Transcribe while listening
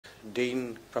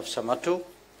Dean Professor Mathu,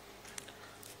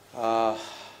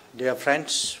 dear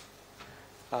friends,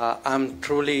 I'm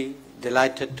truly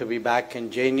delighted to be back in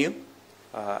JNU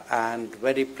and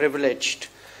very privileged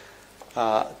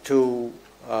to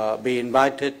be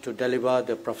invited to deliver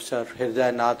the Professor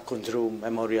Hriday Nath Kunzru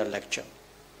Memorial Lecture.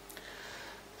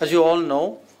 As you all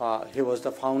know, he was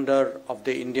the founder of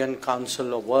the Indian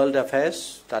Council of World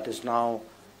Affairs, that is now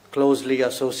closely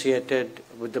associated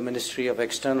with the Ministry of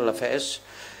External Affairs,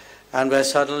 and where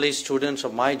certainly students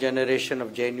of my generation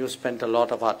of JNU spent a lot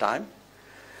of our time.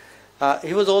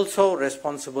 He was also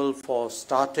responsible for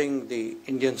starting the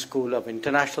Indian School of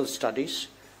International Studies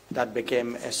that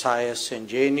became SIS in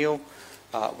JNU,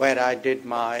 where I did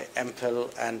my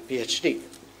MPhil and PhD.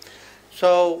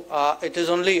 So it is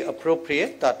only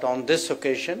appropriate that on this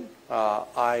occasion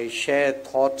I share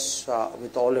thoughts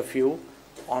with all of you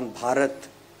on Bharat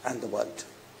and the world.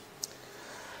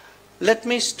 Let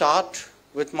me start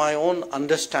with my own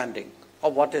understanding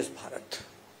of what is Bharat.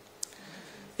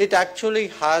 It actually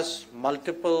has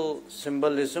multiple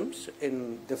symbolisms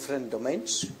in different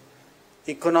domains.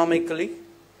 Economically,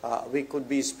 we could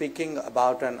be speaking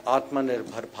about an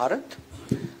Atmanirbhar Bharat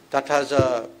that has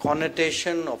a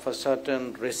connotation of a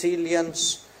certain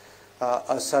resilience,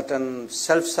 a certain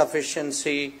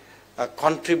self-sufficiency, a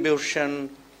contribution,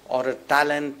 or a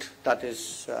talent that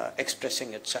is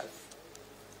expressing itself.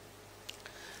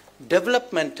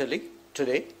 Developmentally,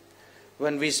 today,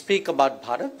 when we speak about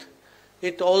Bharat,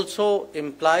 it also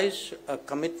implies a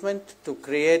commitment to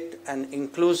create an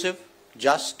inclusive,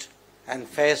 just, and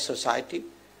fair society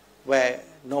where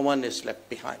no one is left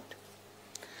behind.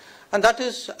 And that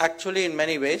is actually in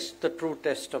many ways the true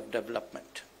test of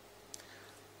development.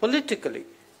 Politically,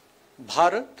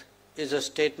 Bharat is a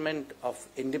statement of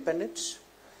independence.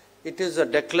 It is a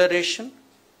declaration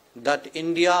that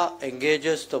India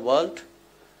engages the world,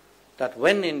 that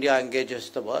when India engages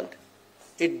the world,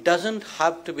 it doesn't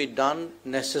have to be done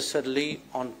necessarily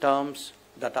on terms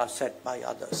that are set by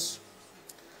others.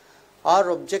 Our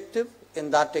objective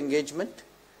in that engagement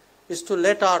is to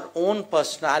let our own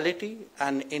personality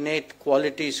and innate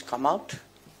qualities come out.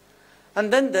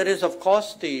 And then there is, of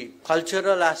course, the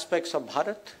cultural aspects of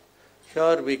Bharat.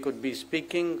 Here we could be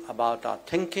speaking about our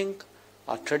thinking,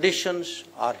 our traditions,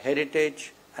 our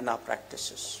heritage, and our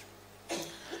practices.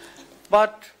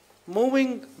 But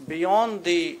moving beyond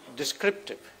the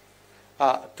descriptive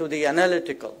to the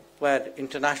analytical, where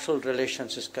international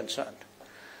relations is concerned,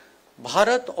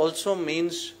 Bharat also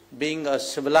means being a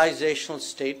civilizational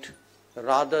state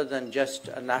rather than just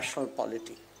a national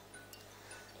polity.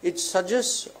 It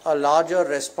suggests a larger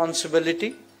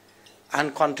responsibility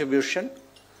and contribution,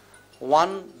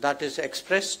 one that is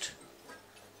expressed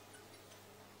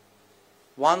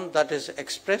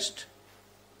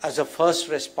as a first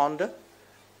responder,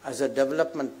 as a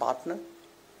development partner,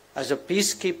 as a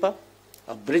peacekeeper,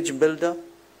 a bridge builder,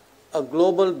 a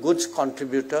global goods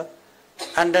contributor,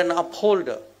 and an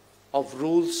upholder of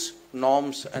rules,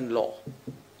 norms, and law.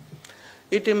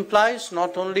 It implies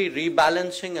not only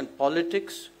rebalancing in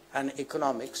politics and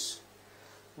economics,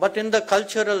 but in the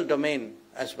cultural domain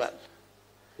as well.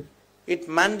 It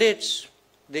mandates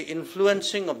the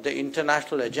influencing of the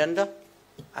international agenda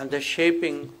and the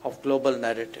shaping of global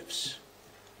narratives.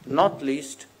 Not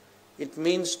least, it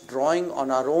means drawing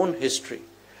on our own history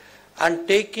and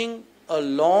taking a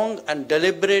long and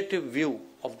deliberative view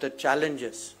of the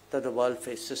challenges that the world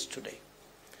faces today.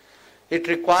 It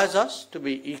requires us to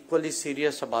be equally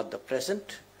serious about the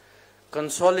present,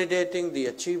 consolidating the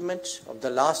achievements of the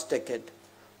last decade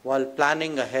while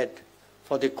planning ahead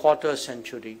for the quarter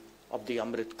century of the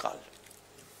Amrit Kal.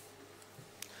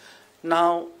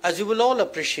 Now, as you will all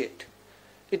appreciate,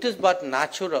 it is but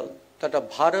natural that a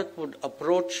Bharat would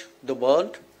approach the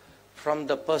world from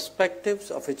the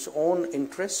perspectives of its own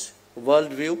interests,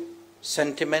 worldview,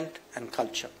 sentiment, and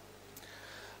culture.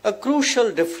 A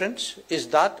crucial difference is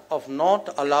that of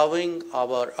not allowing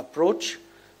our approach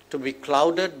to be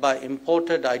clouded by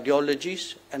imported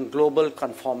ideologies and global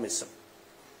conformism.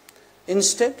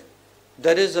 Instead,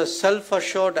 there is a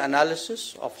self-assured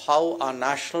analysis of how our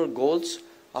national goals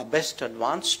are best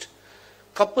advanced,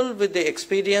 coupled with the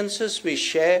experiences we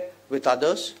share with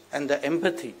others and the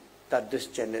empathy that this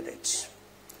generates.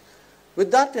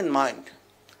 With that in mind,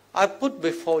 I put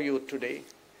before you today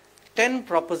 10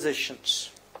 propositions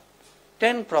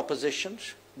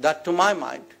that, to my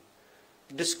mind,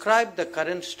 describe the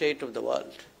current state of the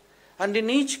world, and in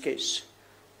each case,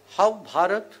 how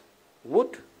Bharat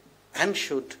would and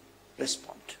should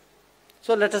respond.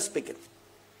 So let us begin.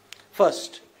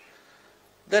 First,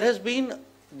 there has been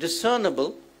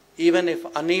discernible, even if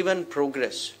uneven,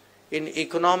 progress in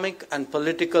economic and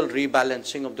political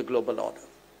rebalancing of the global order.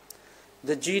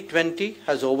 The G20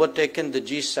 has overtaken the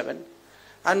G7,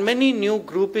 and many new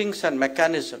groupings and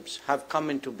mechanisms have come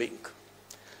into being.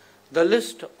 The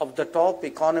list of the top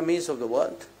economies of the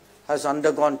world has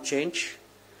undergone change,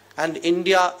 and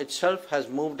India itself has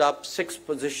moved up 6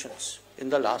 positions in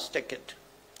the last decade.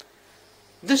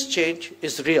 This change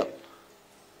is real,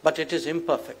 but it is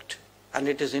imperfect and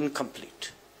it is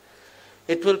incomplete.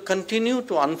 It will continue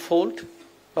to unfold,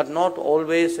 but not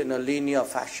always in a linear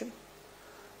fashion.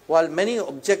 While many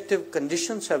objective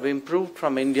conditions have improved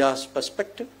from India's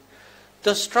perspective,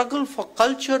 the struggle for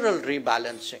cultural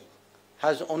rebalancing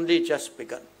has only just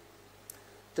begun.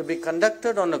 To be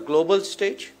conducted on a global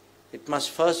stage, it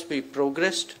must first be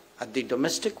progressed at the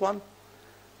domestic one.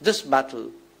 This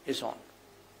battle is on.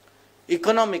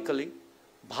 Economically,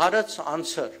 Bharat's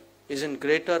answer is in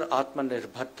greater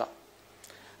Atmanirbharta,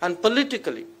 and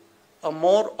politically, a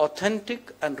more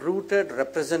authentic and rooted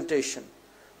representation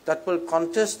that will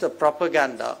contest the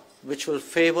propaganda which will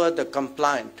favor the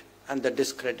compliant and the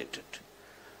discredited.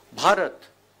 Bharat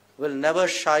will never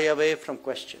shy away from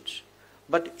questions,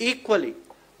 but equally,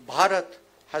 Bharat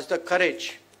has the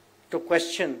courage to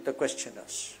question the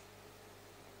questioners.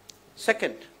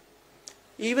 Second,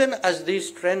 even as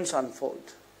these trends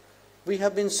unfold, we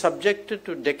have been subjected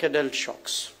to decadal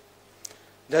shocks.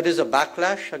 There is a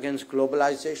backlash against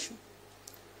globalization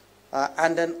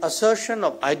and an assertion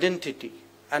of identity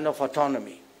and of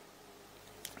autonomy.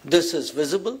 This is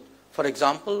visible, for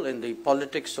example, in the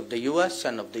politics of the US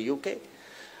and of the UK,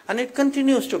 and it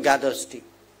continues to gather steam.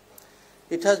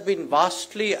 It has been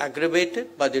vastly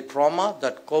aggravated by the trauma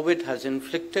that COVID has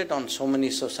inflicted on so many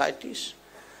societies.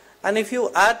 And if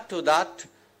you add to that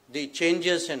the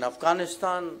changes in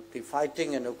Afghanistan, the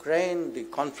fighting in Ukraine, the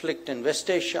conflict in West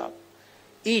Asia,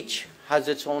 each has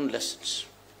its own lessons.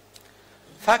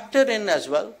 Factor in as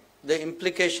well the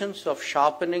implications of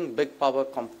sharpening big power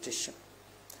competition.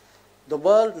 The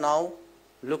world now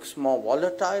looks more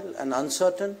volatile and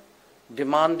uncertain,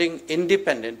 demanding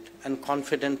independent and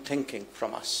confident thinking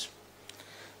from us.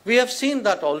 We have seen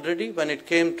that already when it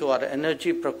came to our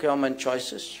energy procurement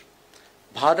choices.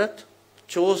 Bharat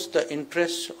chose the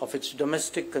interests of its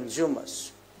domestic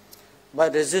consumers by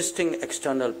resisting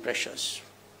external pressures.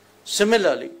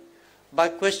 Similarly, by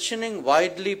questioning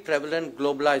widely prevalent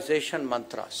globalization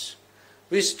mantras,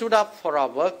 we stood up for our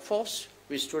workforce,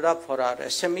 we stood up for our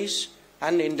SMEs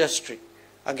and industry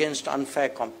against unfair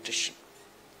competition.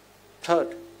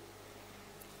 Third,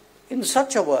 in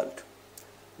such a world,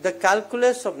 the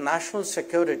calculus of national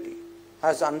security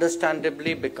has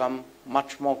understandably become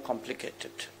much more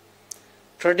complicated.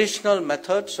 Traditional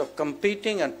methods of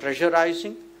competing and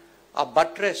pressurizing are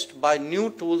buttressed by new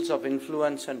tools of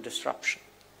influence and disruption.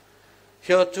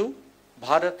 Here too,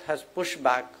 Bharat has pushed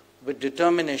back with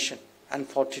determination and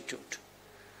fortitude.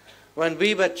 When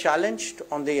we were challenged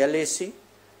on the LAC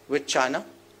with China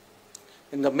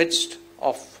in the midst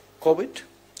of COVID,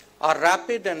 our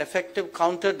rapid and effective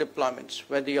counter deployments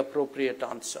were the appropriate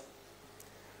answer.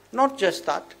 Not just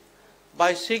that,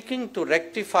 by seeking to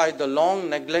rectify the long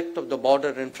neglect of the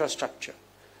border infrastructure,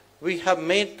 we have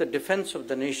made the defense of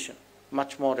the nation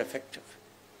much more effective.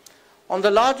 On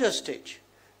the larger stage,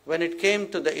 when it came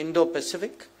to the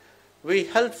Indo-Pacific, we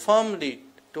held firmly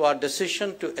to our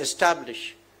decision to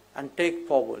establish and take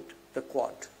forward the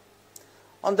Quad.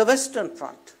 On the Western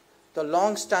Front, the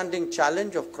long-standing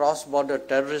challenge of cross-border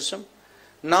terrorism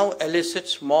now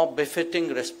elicits more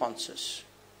befitting responses.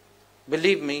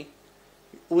 Believe me,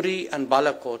 Uri and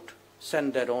Balakot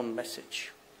send their own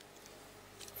message.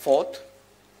 Fourth,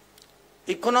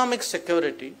 economic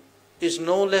security is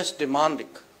no less demanding,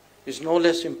 is no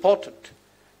less important.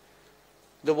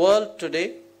 The world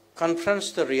today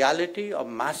confronts the reality of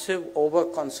massive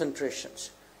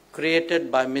over-concentrations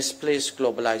created by misplaced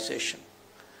globalization.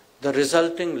 The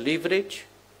resulting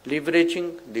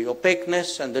leveraging, the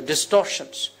opaqueness and the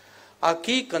distortions are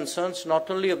key concerns not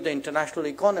only of the international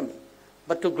economy,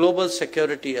 but to global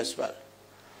security as well.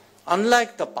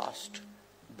 Unlike the past,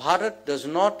 Bharat does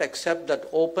not accept that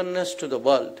openness to the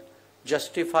world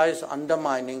justifies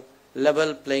undermining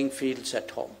level playing fields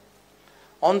at home.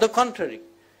 On the contrary,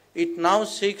 it now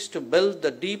seeks to build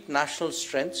the deep national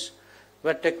strengths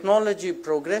where technology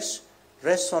progress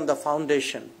rests on the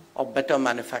foundation of better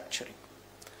manufacturing.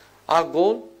 Our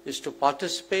goal is to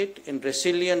participate in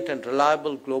resilient and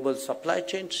reliable global supply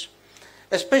chains,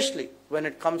 especially when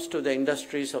it comes to the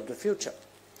industries of the future.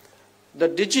 The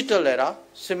digital era,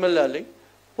 similarly,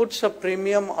 puts a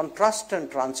premium on trust and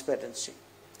transparency.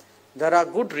 There are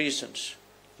good reasons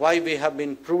why we have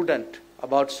been prudent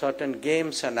about certain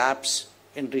games and apps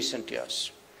in recent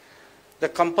years. the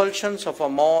compulsions of a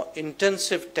more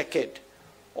intensive decade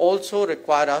also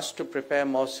require us to prepare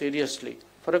more seriously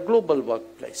for a global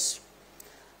workplace.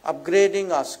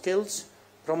 Upgrading our skills,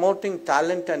 promoting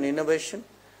talent and innovation,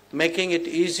 making it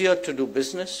easier to do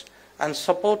business, and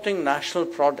supporting national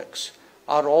products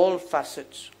are all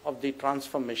facets of the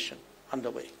transformation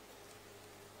underway.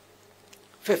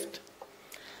 Fifth,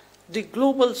 the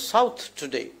global South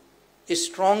today is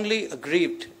strongly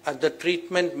aggrieved at the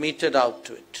treatment meted out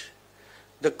to it.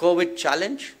 The COVID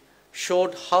challenge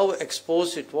showed how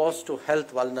exposed it was to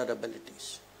health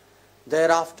vulnerabilities.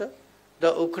 Thereafter,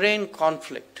 the Ukraine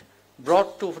conflict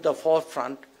brought to the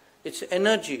forefront its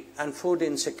energy and food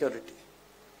insecurity.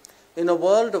 In a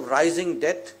world of rising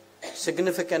debt,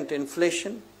 significant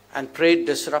inflation, and trade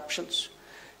disruptions,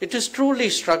 it is truly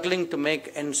struggling to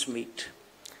make ends meet.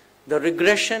 The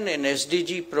regression in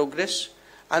SDG progress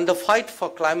and the fight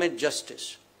for climate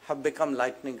justice have become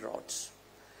lightning rods.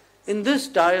 In this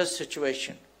dire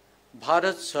situation,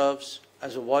 Bharat serves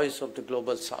as a voice of the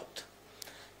global South.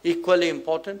 Equally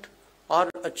important, our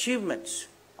achievements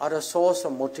are a source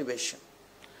of motivation.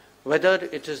 Whether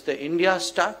it is the India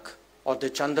Stack or the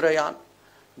Chandrayaan,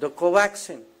 the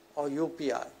Covaxin or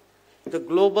UPI, the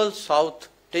global South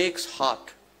takes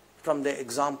heart from the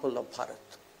example of Bharat.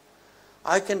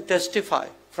 I can testify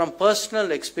from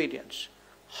personal experience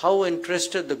how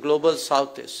interested the global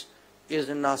South is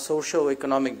in our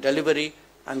socio-economic delivery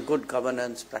and good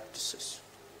governance practices.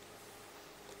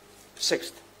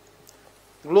 Sixth,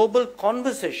 global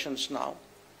conversations now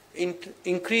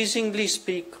increasingly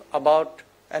speak about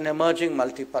an emerging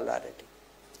multipolarity.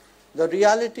 The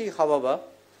reality, however,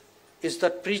 is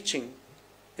that preaching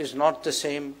is not the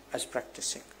same as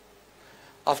practicing.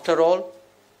 After all,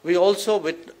 we also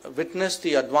witness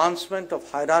the advancement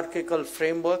of hierarchical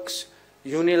frameworks,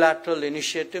 unilateral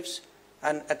initiatives,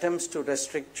 and attempts to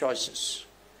restrict choices.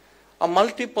 A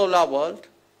multipolar world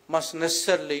must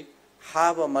necessarily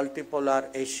have a multipolar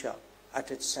Asia at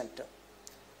its center.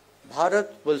 Bharat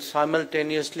will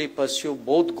simultaneously pursue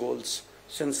both goals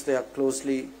since they are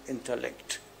closely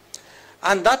interlinked.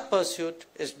 And that pursuit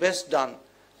is best done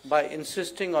by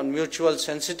insisting on mutual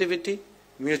sensitivity,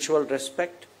 mutual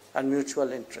respect, and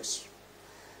mutual interest.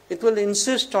 It will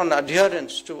insist on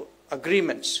adherence to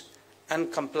agreements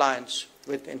and compliance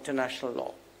with international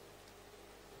law.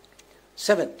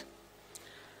 Seventh,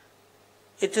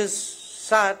 it is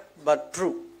sad but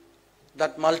true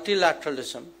that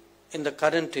multilateralism in the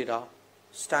current era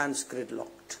stands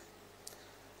gridlocked.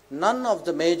 None of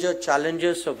the major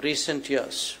challenges of recent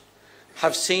years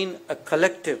have seen a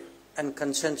collective and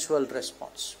consensual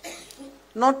response.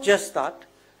 Not just that,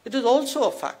 it is also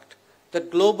a fact that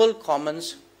global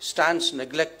commons stands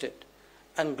neglected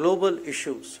and global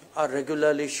issues are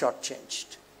regularly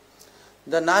shortchanged.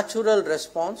 The natural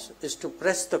response is to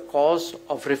press the cause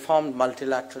of reformed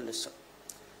multilateralism,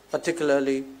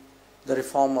 particularly the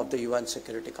reform of the UN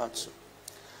Security Council.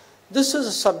 This is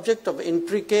a subject of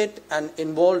intricate and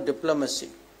involved diplomacy,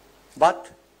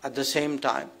 but at the same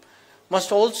time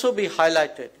must also be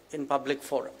highlighted in public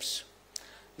forums.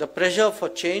 The pressure for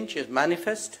change is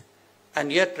manifest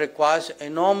and yet requires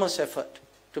enormous effort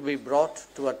to be brought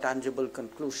to a tangible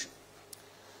conclusion.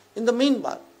 In the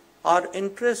meanwhile, our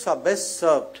interests are best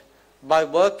served by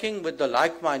working with the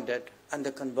like-minded and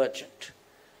the convergent.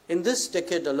 In this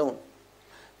decade alone,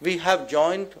 we have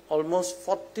joined almost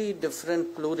 40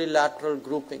 different plurilateral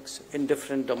groupings in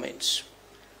different domains.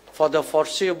 For the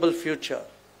foreseeable future,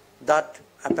 that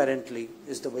apparently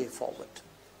is the way forward.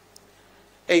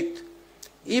 Eighth,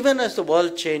 even as the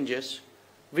world changes,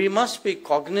 we must be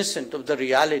cognizant of the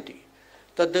reality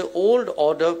that the old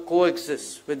order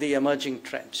coexists with the emerging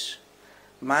trends.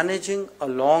 Managing a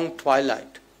long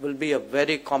twilight will be a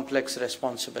very complex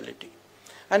responsibility.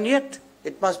 And yet,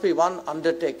 it must be one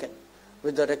undertaken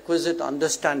with the requisite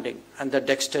understanding and the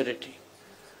dexterity.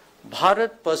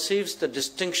 Bharat perceives the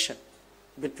distinction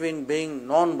between being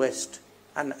non-West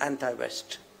and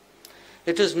anti-West.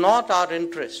 It is not our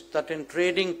interest that in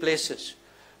trading places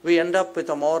we end up with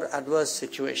a more adverse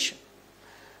situation.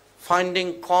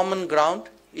 Finding common ground,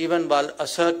 even while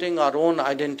asserting our own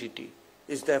identity,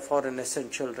 is therefore an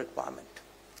essential requirement.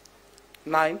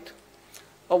 Ninth,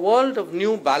 a world of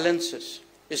new balances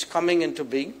is coming into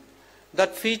being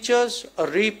that features a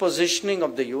repositioning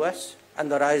of the US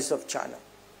and the rise of China,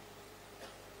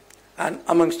 and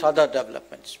amongst other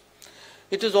developments.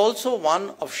 It is also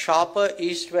one of sharper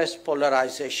East-West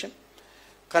polarization,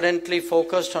 currently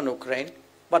focused on Ukraine,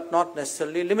 but not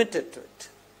necessarily limited to it.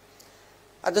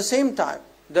 At the same time,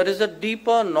 there is a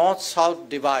deeper North-South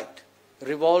divide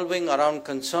revolving around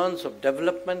concerns of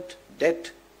development,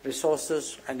 debt,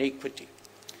 resources, and equity.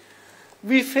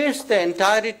 We faced the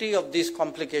entirety of these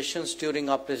complications during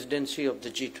our presidency of the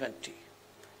G20.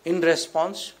 In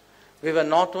response, we were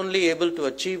not only able to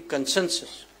achieve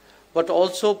consensus, but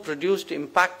also produced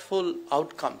impactful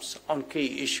outcomes on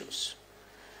key issues.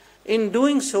 In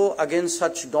doing so against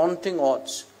such daunting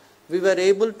odds, we were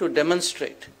able to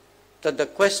demonstrate that the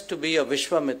quest to be a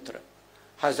Vishwamitra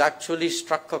has actually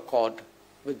struck a chord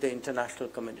with the international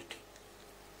community.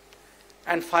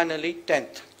 And finally,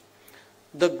 10th,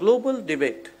 the global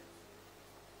debate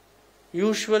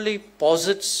usually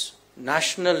posits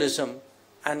nationalism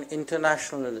and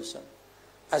internationalism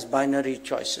as binary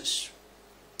choices.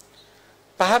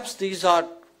 Perhaps these are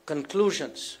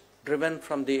conclusions driven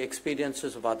from the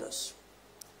experiences of others.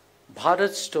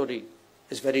 Bharat's story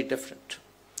is very different.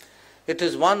 It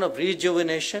is one of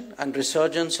rejuvenation and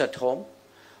resurgence at home,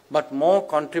 but more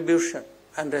contribution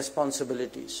and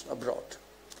responsibilities abroad.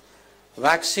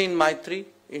 Vaccine Maitri,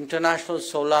 International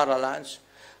Solar Alliance,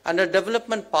 and a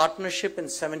development partnership in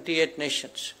 78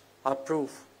 nations are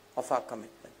proof of our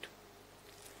commitment.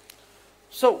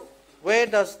 So,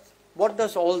 what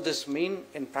does all this mean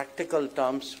in practical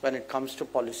terms when it comes to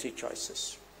policy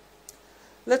choices?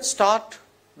 Let's start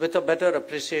with a better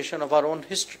appreciation of our own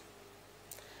history.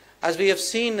 As we have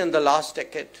seen in the last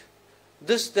decade,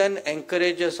 this then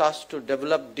encourages us to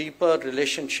develop deeper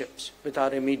relationships with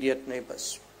our immediate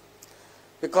neighbors,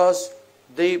 because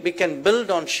we can build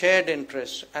on shared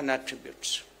interests and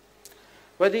attributes.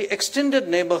 Where the extended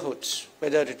neighborhoods,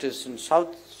 whether it is in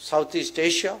Southeast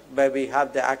Asia, where we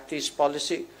have the Act East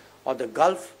policy, or the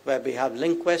Gulf, where we have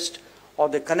Link West, or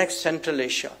the Connect Central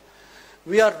Asia,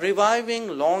 we are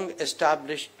reviving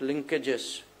long-established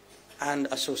linkages and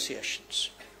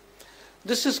associations.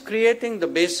 This is creating the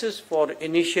basis for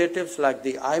initiatives like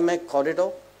the IMEC corridor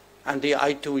and the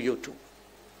I2U2.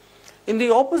 In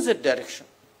the opposite direction,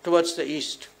 towards the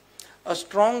east, a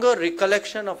stronger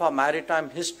recollection of our maritime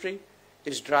history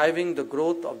is driving the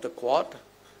growth of the Quad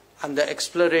and the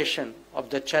exploration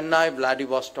of the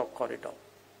Chennai-Vladivostok corridor.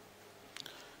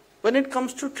 When it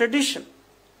comes to tradition,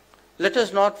 let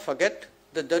us not forget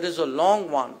that there is a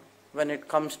long one when it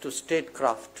comes to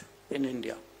statecraft in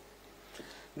India.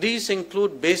 These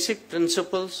include basic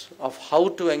principles of how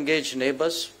to engage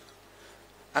neighbors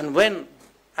and when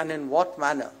and in what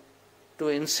manner to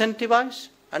incentivize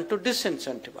and to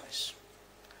disincentivize.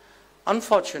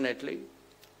 Unfortunately,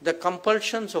 the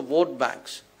compulsions of vote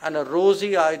banks and a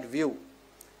rosy-eyed view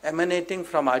emanating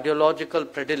from ideological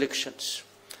predilections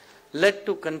led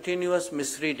to continuous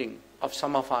misreading of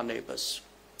some of our neighbors.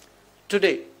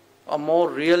 Today, a more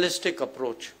realistic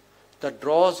approach that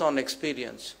draws on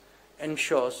experience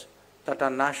ensures that our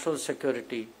national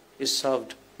security is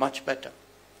served much better.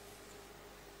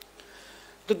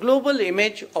 The global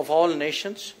image of all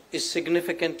nations is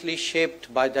significantly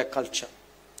shaped by their culture.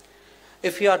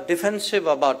 If we are defensive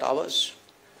about ours,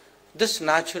 this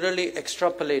naturally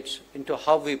extrapolates into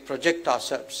how we project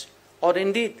ourselves, or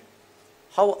indeed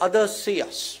how others see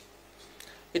us.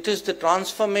 It is the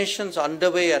transformations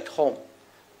underway at home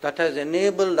that has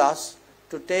enabled us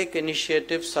to take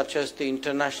initiatives such as the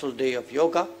International Day of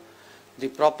Yoga, the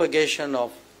propagation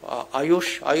of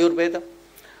Ayurveda,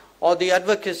 or the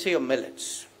advocacy of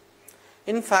millets.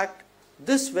 In fact,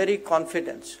 this very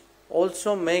confidence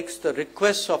also makes the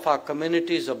requests of our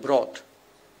communities abroad,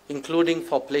 including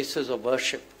for places of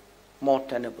worship, more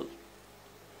tenable.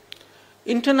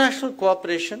 International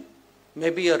cooperation may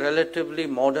be a relatively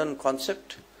modern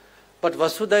concept, but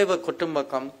Vasudhaiva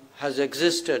Kutumbakam has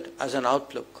existed as an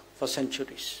outlook for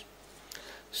centuries.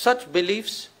 Such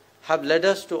beliefs have led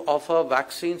us to offer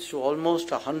vaccines to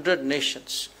almost 100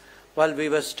 nations while we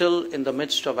were still in the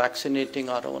midst of vaccinating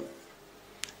our own.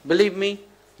 Believe me,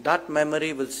 that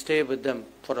memory will stay with them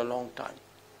for a long time.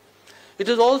 It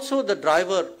is also the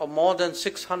driver of more than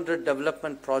 600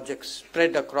 development projects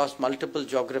spread across multiple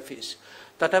geographies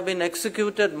that have been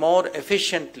executed more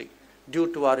efficiently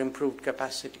due to our improved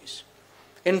capacities.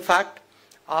 In fact,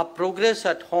 our progress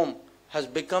at home has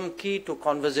become key to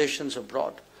conversations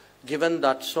abroad, given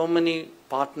that so many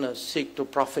partners seek to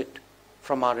profit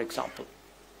from our example.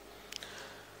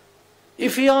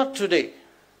 If we are today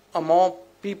a more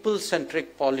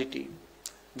people-centric polity,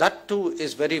 that too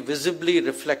is very visibly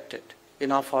reflected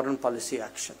in our foreign policy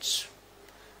actions.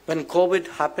 When COVID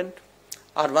happened,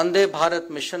 our Vande Bharat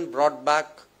mission brought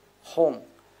back home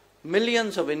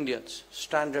millions of Indians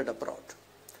stranded abroad.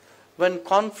 When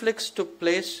conflicts took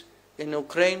place in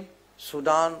Ukraine,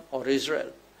 Sudan, or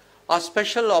Israel, our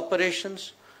special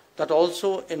operations that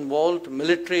also involved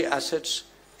military assets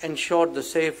ensured the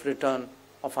safe return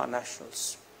of our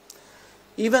nationals.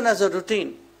 Even as a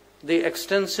routine, the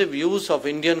extensive use of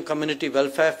Indian Community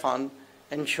Welfare Fund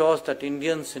ensures that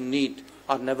Indians in need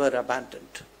are never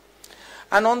abandoned.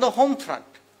 And on the home front,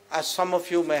 as some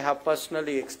of you may have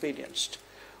personally experienced,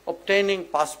 obtaining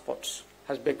passports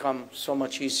has become so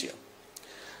much easier.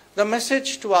 The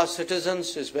message to our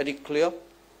citizens is very clear.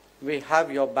 We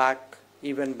have your back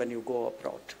even when you go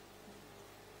abroad.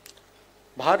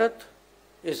 Bharat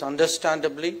is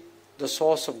understandably the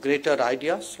source of greater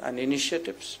ideas and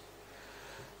initiatives.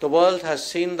 The world has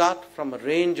seen that from a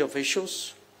range of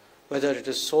issues, whether it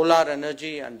is solar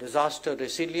energy and disaster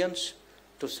resilience,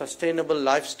 to sustainable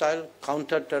lifestyle,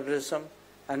 counter-terrorism,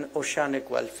 and oceanic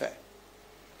welfare.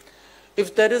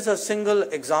 If there is a single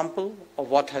example of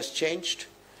what has changed,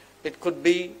 it could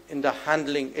be in the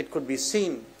handling, it could be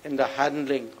seen in the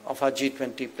handling of our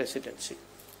G20 presidency.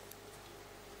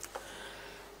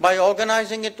 By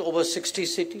organizing it over 60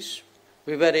 cities,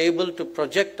 we were able to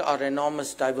project our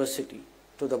enormous diversity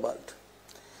to the world.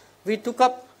 We took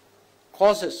up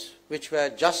causes which were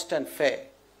just and fair,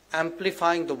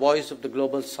 amplifying the voice of the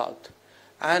Global South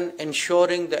and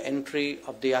ensuring the entry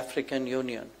of the African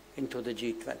Union into the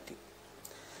G20.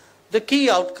 The key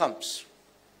outcomes,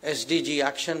 SDG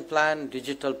Action Plan,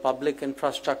 digital public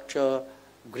infrastructure,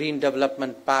 Green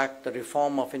Development Pact, the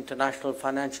reform of international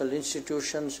financial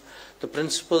institutions, the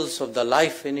principles of the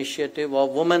LIFE initiative or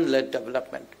women-led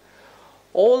development,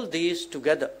 all these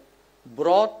together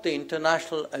brought the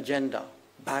international agenda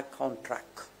back on track.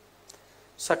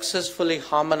 Successfully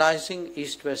harmonizing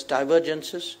East-West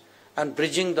divergences and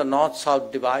bridging the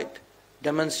North-South divide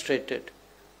demonstrated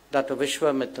that a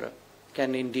Vishwamitra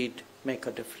can indeed make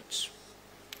a difference.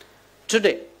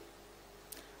 Today,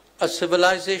 a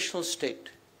civilizational state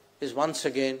is once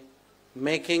again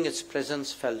making its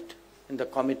presence felt in the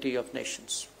Committee of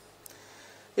Nations.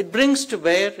 It brings to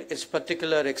bear its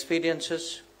particular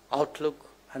experiences, outlook,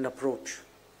 and approach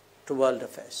to world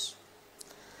affairs.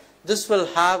 This will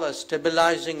have a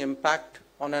stabilizing impact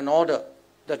on an order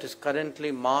that is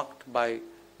currently marked by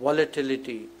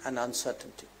volatility and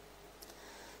uncertainty.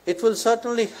 It will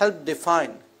certainly help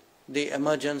define the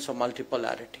emergence of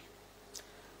multipolarity.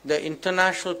 The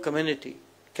international community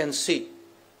can see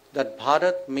that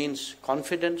Bharat means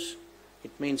confidence,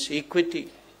 it means equity,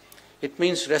 it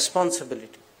means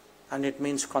responsibility, and it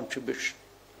means contribution.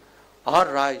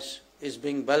 Our rise is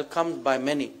being welcomed by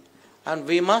many, and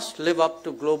we must live up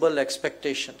to global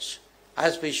expectations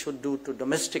as we should do to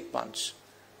domestic ones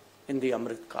in the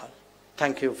Amrit Kal.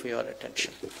 Thank you for your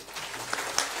attention.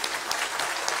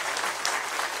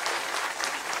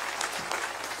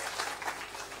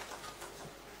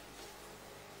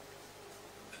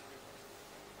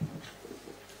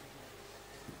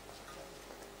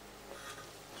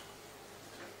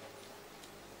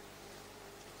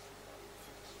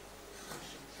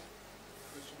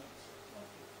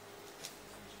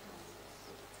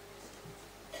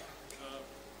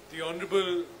 The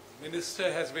Honourable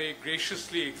Minister has very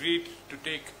graciously agreed to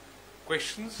take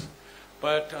questions,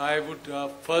 but I would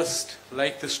first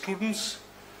like the students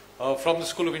from the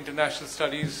School of International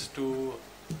Studies to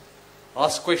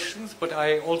ask questions, but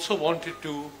I also wanted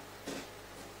to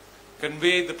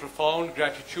convey the profound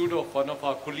gratitude of one of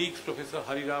our colleagues, Professor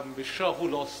Hriday Mishra, who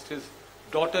lost his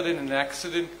daughter in an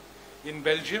accident in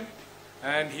Belgium,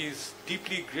 and he is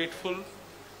deeply grateful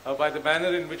by the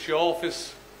manner in which your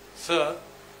office, sir,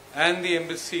 and the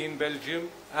embassy in Belgium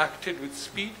acted with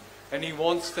speed, and he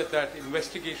wants that that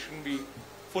investigation be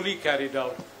fully carried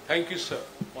out. Thank you, sir,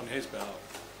 on his behalf.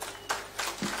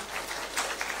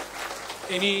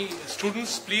 Any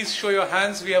students, please show your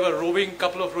hands. We have a roving,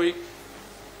 couple of roving.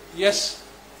 Yes,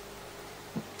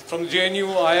 from JNU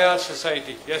IR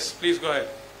Society. Yes, please go ahead.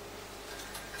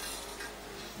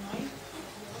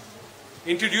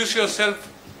 Introduce yourself.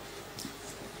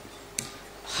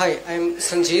 Hi, I am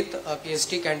Sanjeet, a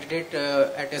PhD candidate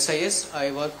at SIS.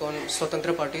 I work on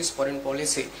Swatantra Party's foreign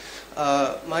policy.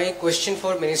 My question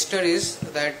for Minister is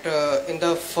that in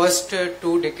the first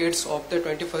 2 decades of the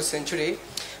 21st century,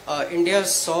 India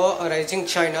saw a rising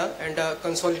China and a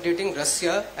consolidating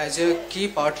Russia as a key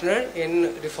partner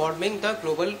in reforming the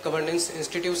global governance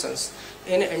institutions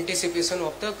in anticipation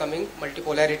of the coming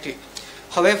multipolarity.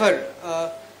 However,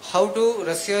 how do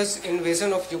Russia's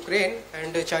invasion of Ukraine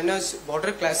and China's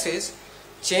border clashes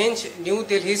change New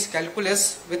Delhi's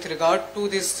calculus with regard to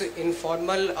this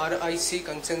informal RIC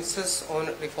consensus on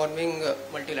reforming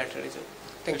multilateralism?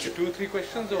 Thank you. 2 or 3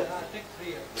 questions? Or? I'll take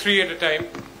 3 at a time.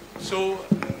 So,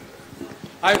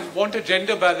 I want a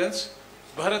gender balance.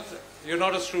 Bharat, you're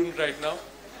not a student right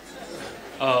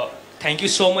now. Thank you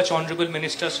so much, Honorable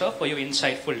Minister, sir, for your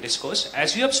insightful discourse.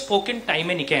 As you have spoken time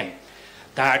and again,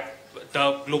 that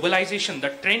the globalization, the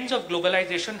trends of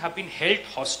globalization have been held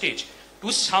hostage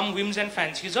to some whims and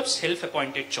fancies of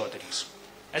self-appointed chaudharis,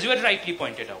 as you had rightly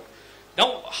pointed out.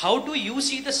 Now, how do you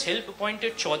see the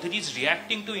self-appointed chaudharis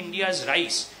reacting to India's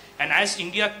rise, and as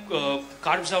India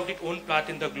carves out its own path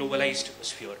in the globalized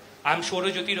sphere? I'm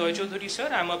Shorajyoti Roy Chaudhary, sir.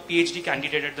 I'm a PhD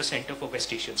candidate at the Center for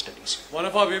West Asian Studies. One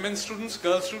of our women students,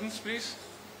 girl students, please.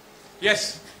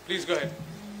 Yes, please go ahead.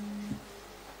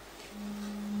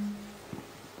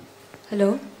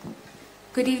 Hello.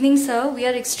 Good evening, sir. We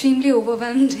are extremely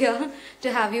overwhelmed here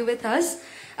to have you with us.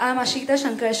 I'm Ashita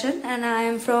Shankarshan and I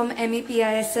am from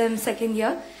MEPISM second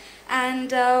year.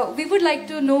 And we would like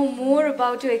to know more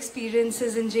about your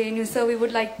experiences in JNU, sir. We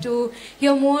would like to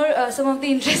hear more, some of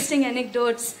the interesting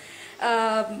anecdotes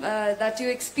that you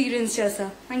experienced here,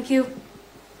 sir. Thank you.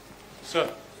 Sir.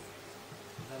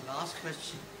 The last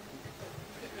question.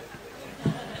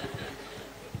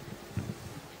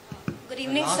 Good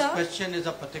evening, the sir. last question is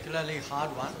a particularly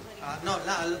hard one.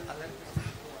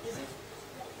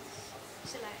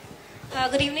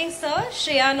 Good evening, sir.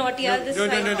 Shreya Nautiyal this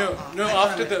side. No,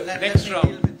 after the next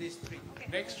round. With these three. Okay.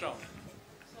 Next round.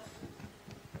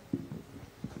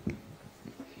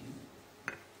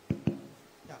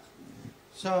 Yeah.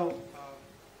 So,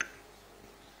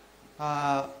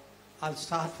 I'll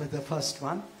start with the first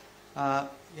one.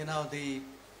 You know, the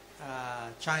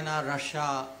China,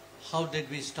 Russia, how did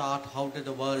we start? How did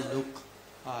the world look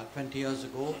 20 years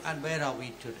ago? And where are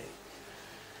we today?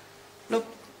 Look,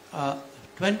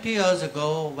 20 years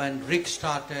ago when BRICS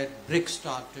started,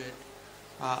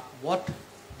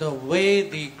 the way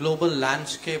the global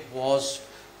landscape was,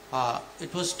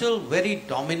 it was still very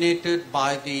dominated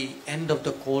by the end of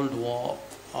the Cold War.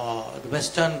 The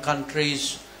Western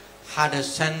countries had a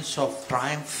sense of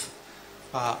triumph.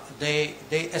 They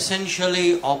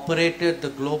essentially operated the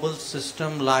global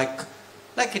system like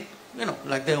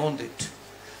they owned it.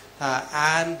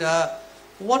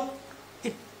 What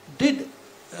it did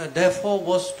therefore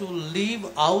was to leave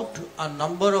out a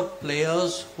number of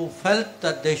players who felt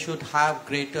that they should have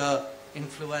greater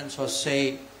influence or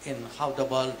say in how the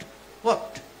world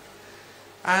worked.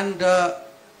 And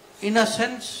in a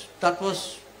sense, that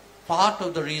was part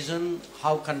of the reason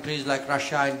how countries like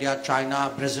Russia, India, China,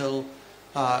 Brazil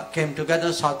came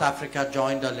together. South Africa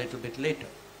joined a little bit later.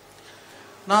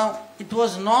 Now, it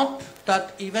was not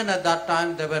that even at that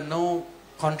time there were no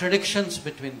contradictions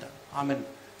between them. I mean,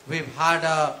 we've had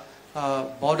a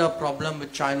border problem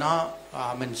with China.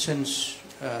 I mean, since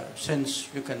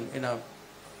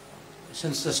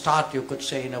since the start, you could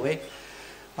say in a way,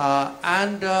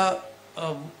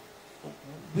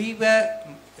 we were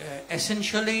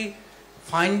essentially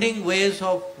finding ways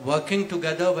of working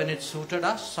together when it suited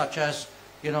us, such as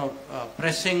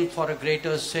pressing for a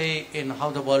greater say in how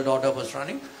the world order was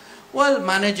running, while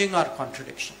managing our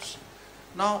contradictions.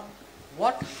 Now,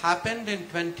 what happened in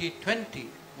 2020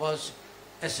 was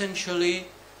essentially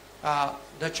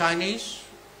the Chinese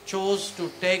chose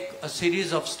to take a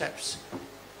series of steps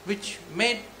which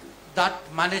made that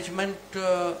management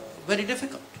very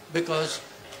difficult, because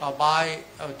by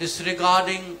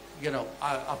disregarding,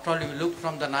 after all, you look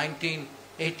from the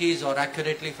 1980s or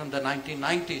accurately from the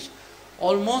 1990s,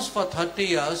 almost for 30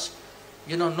 years,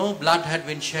 no blood had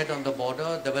been shed on the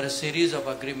border. There were a series of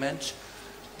agreements.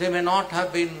 They may not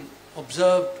have been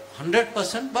observed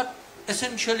 100%, but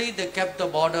essentially they kept the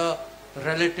border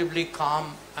relatively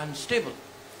calm and stable.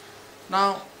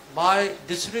 Now, by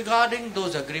disregarding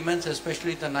those agreements,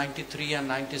 especially the 93 and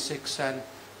 96, and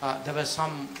there were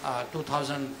some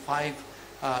 2005,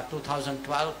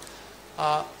 2012,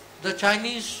 the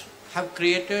Chinese have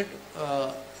created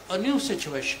a new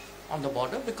situation on the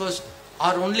border, because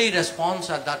our only response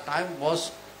at that time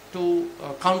was to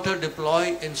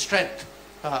counter-deploy in strength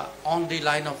on the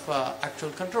line of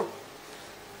actual control.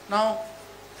 Now,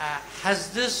 has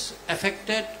this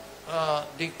affected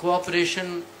the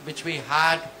cooperation which we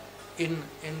had in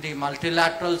the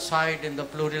multilateral side, in the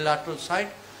plurilateral side?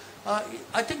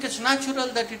 I think it's natural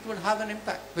that it would have an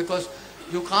impact, because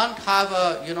you can't have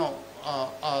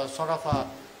a sort of a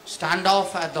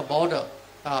standoff at the border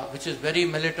which is very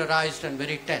militarized and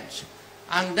very tense,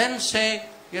 and then say,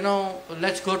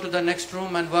 let's go to the next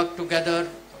room and work together.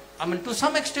 I mean, to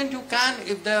some extent you can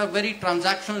if there are very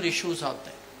transactional issues out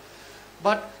there.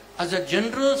 But as a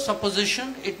general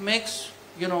supposition, it makes,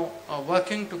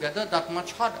 working together that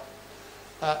much harder.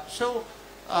 So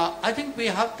I think we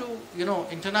have to,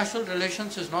 international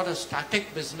relations is not a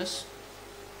static business.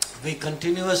 We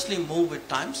continuously move with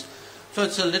times. So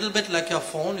it's a little bit like your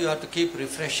phone, you have to keep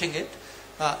refreshing it.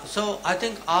 So I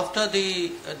think after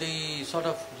the sort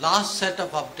of last set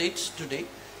of updates today,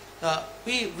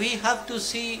 we have to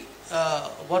see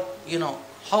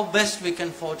how best we can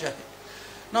forge ahead.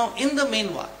 Now, in the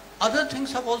meanwhile, other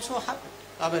things have also happened.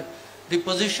 I mean, the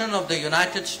position of the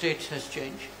United States has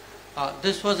changed.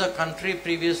 This was a country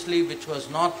previously which was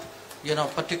not,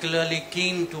 particularly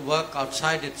keen to work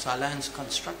outside its alliance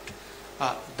construct.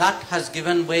 That has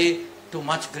given way to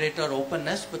much greater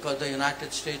openness because the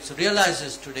United States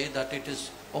realizes today that it is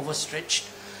overstretched.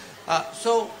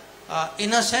 So,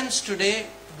 in a sense today,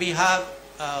 we have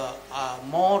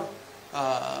more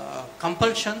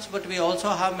compulsions, but we also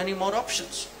have many more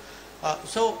options.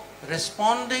 So,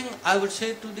 responding, I would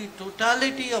say, to the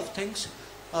totality of things,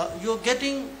 you're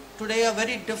getting today a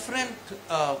very different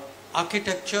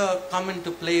architecture come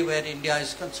into play where India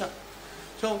is concerned.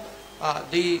 So,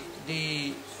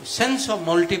 the sense of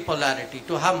multipolarity,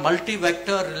 to have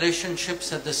multi-vector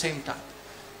relationships at the same time,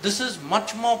 this is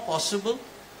much more possible.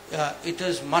 It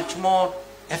is much more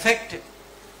effective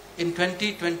in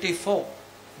 2024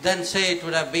 than say it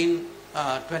would have been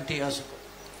 20 years ago.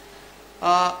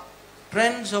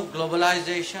 Trends of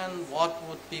globalization, what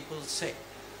would people say?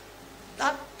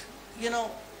 That,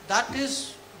 that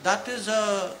is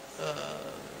a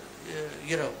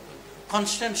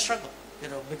constant struggle,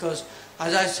 because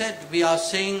as I said, we are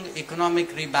seeing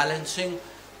economic rebalancing.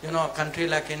 A country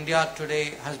like India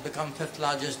today has become 5th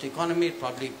largest economy,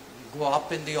 probably go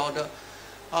up in the order.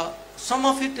 Some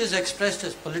of it is expressed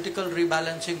as political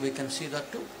rebalancing, we can see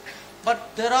that too.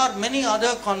 But there are many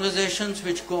other conversations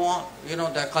which go on. There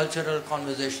are cultural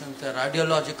conversations, there are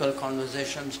ideological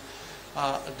conversations,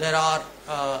 there are,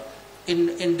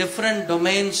 in different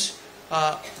domains,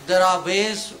 there are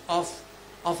ways of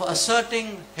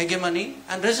asserting hegemony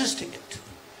and resisting it.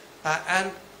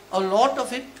 And a lot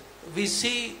of it we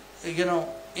see,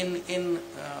 in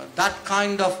that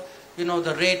kind of,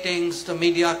 the ratings, the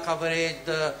media coverage,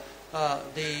 the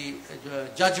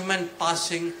judgment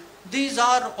passing. These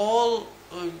are all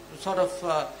sort of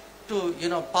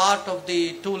part of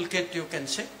the toolkit, you can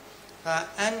say.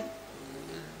 And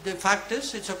the fact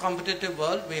is, it's a competitive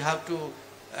world. We have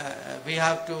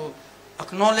to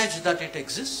acknowledge that it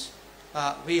exists.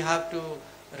 We have to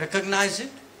recognize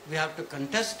it. We have to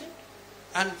contest it.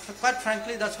 And quite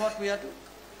frankly, that's what we are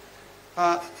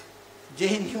doing.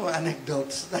 JNU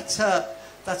anecdotes. That's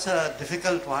a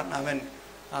difficult one. I mean,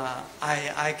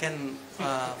 I can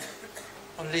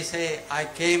only say I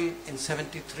came in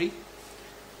 '73,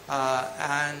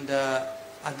 and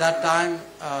at that time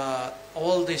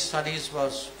all the studies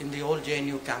was in the old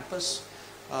JNU campus.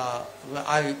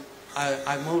 I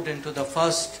moved into the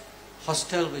first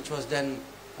hostel which was then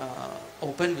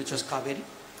open, which was Kaveri.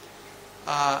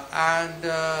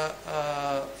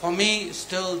 For me,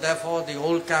 still, therefore, the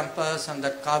old campus and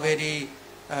that Kaveri,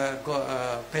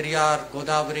 Periyar,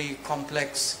 Godavari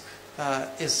complex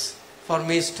is, for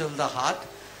me, still the heart.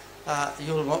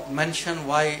 You'll mention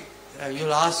why,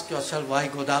 you'll ask yourself why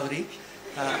Godavari.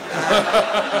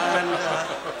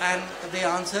 And the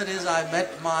answer is, I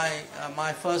met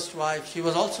my first wife. She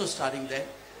was also studying there.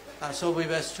 So we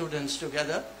were students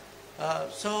together.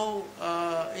 So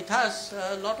it has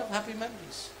a lot of happy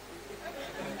memories.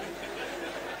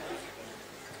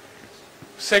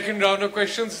 Second round of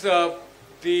questions.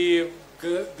 The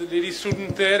lady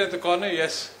student there at the corner,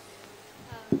 yes.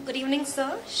 Good evening,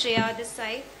 sir. Shreya this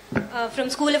side from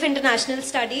School of International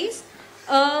Studies.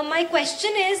 My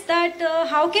question is that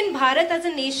how can Bharat as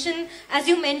a nation, as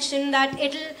you mentioned, that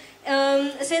it'll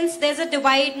since there's a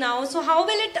divide now, so how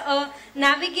will it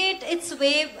navigate its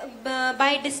way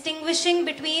by distinguishing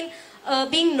between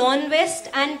being non-West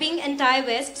and being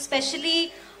anti-West,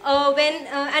 especially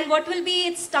and what will be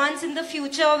its stance in the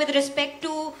future with respect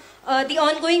to the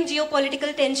ongoing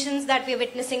geopolitical tensions that we're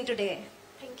witnessing today?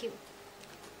 Thank you.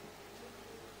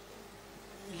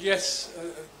 Yes.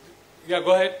 Yeah,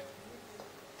 go ahead.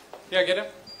 Yeah, get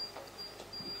up.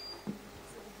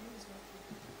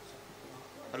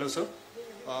 Hello, sir.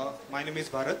 My name is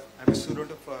Bharat. I'm a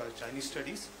student of Chinese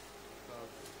Studies.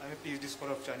 I'm a PhD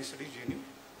scholar of Chinese Studies,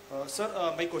 JNU.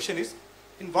 Sir, my question is,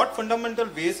 in what fundamental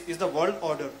ways is the world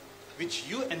order which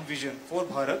you envision for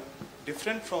Bharat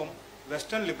different from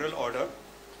Western liberal order?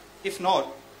 If not,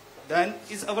 then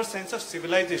is our sense of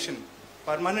civilization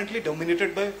permanently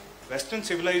dominated by Western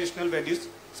civilizational values,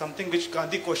 something which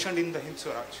Gandhi questioned in the Hind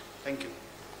Swaraj? Thank you.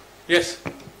 Yes,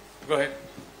 go ahead.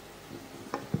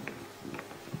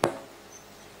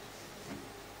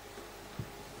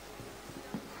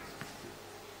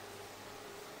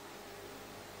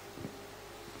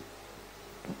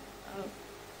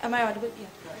 Am I audible?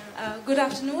 Yeah. Good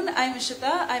afternoon. I'm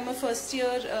Ishita. I'm a first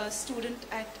year student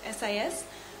at SIS.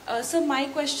 So my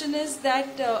question is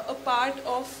that a part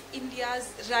of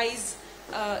India's rise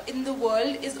in the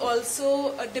world is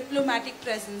also a diplomatic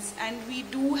presence, and we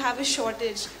do have a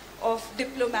shortage of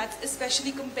diplomats,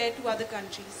 especially compared to other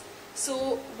countries.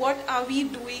 So what are we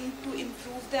doing to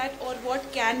improve that, or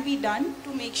what can be done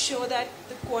to make sure that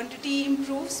the quantity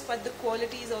improves but the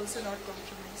quality is also not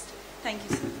compromised? Thank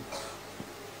you, sir.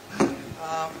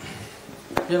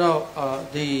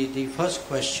 The first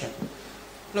question.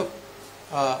 Look,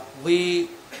 we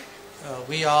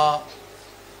are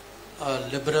a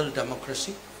liberal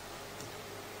democracy.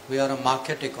 We are a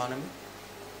market economy.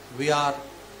 We are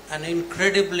an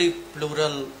incredibly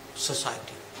plural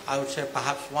society. I would say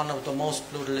perhaps one of the most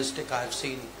pluralistic I have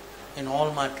seen in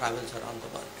all my travels around the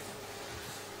world.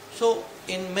 So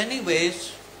in many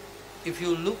ways, if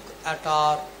you look at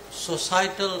our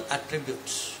societal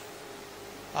attributes,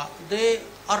 they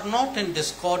are not in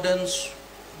discordance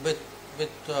with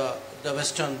the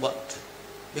Western world,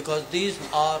 because these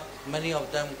are, many of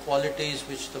them, qualities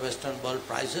which the Western world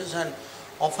prizes, and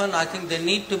often I think they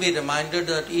need to be reminded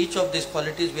that each of these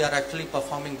qualities we are actually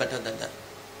performing better than them.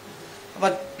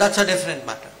 But that's a different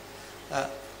matter.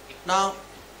 Now,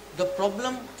 the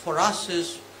problem for us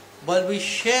is, while we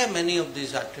share many of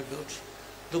these attributes,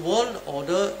 the world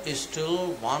order is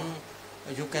still one,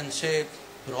 you can say,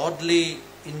 broadly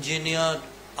engineered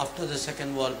after the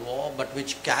Second World War, but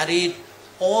which carried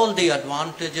all the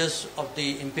advantages of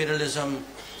the imperialism,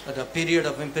 the period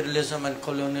of imperialism and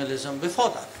colonialism before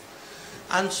that.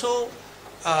 And so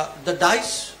the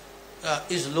dice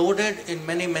is loaded in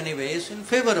many, many ways in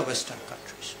favor of Western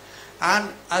countries. And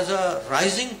as a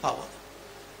rising power,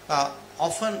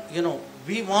 often,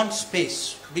 we want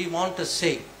space, we want a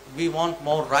say, we want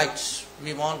more rights,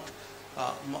 we want,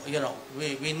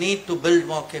 we need to build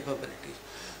more capabilities.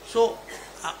 So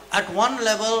at one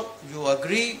level, you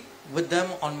agree with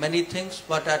them on many things,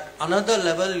 but at another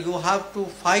level, you have to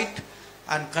fight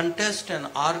and contest and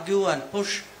argue and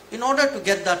push in order to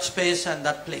get that space and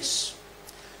that place.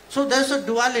 So there's a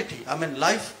duality. I mean,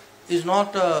 life is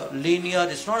not a linear,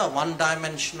 it's not a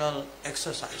one-dimensional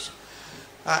exercise.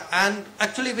 And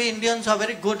actually we Indians are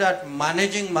very good at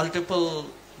managing multiple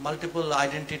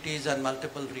identities and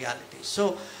multiple realities.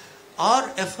 So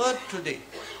our effort today,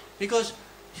 because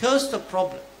here's the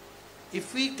problem,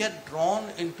 if we get drawn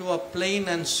into a plain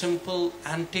and simple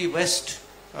anti-West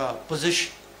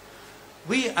position,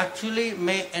 we actually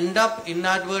may end up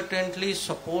inadvertently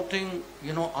supporting,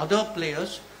 other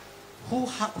players who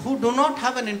do not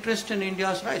have an interest in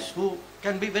India's rise, who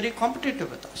can be very competitive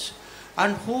with us,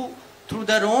 and who through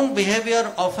their own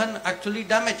behavior often actually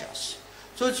damage us.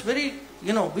 So it's very,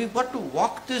 we've got to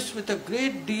walk this with a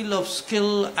great deal of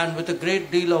skill and with a great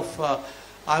deal of,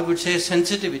 I would say,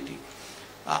 sensitivity.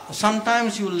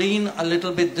 Sometimes you lean a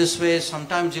little bit this way,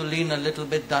 sometimes you lean a little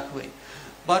bit that way.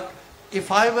 But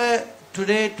if I were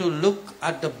today to look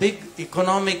at the big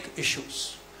economic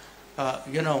issues,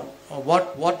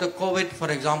 what the COVID, for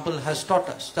example, has taught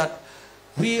us, that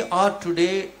we are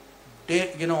today,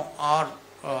 our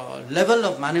level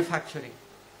of manufacturing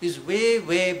is way,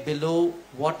 way below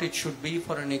what it should be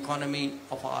for an economy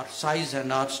of our size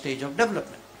and our stage of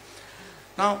development.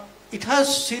 Now, it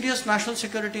has serious national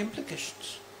security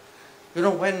implications.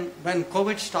 When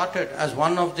COVID started, as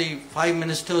one of the 5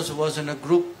 ministers who was in a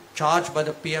group charged by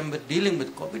the PM with dealing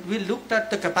with COVID, we looked at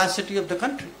the capacity of the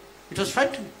country. It was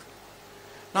frightening.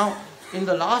 Now, in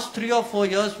the last 3 or 4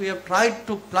 years, we have tried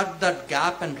to plug that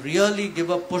gap and really give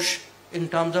a push in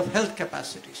terms of health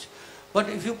capacities. But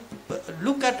if you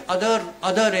look at other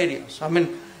areas, I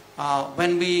mean,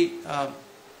 when we,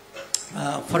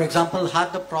 for example,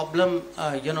 had the problem,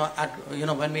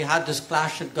 when we had this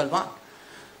clash at Galwan,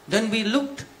 then we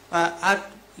looked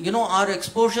at, our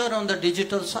exposure on the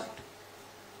digital side.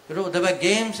 There were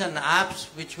games and apps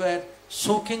which were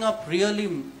soaking up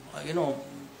really,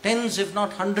 tens if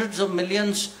not hundreds of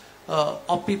millions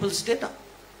of people's data.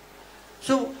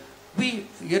 So we,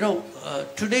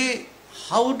 today,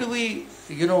 how do we,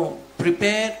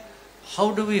 prepare,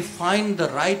 how do we find the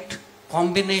right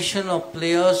combination of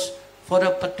players for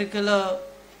a particular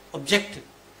objective?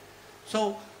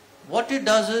 So what it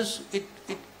does is, it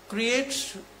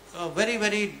creates a very,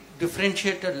 very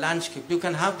differentiated landscape. You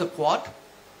can have the Quad,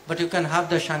 but you can have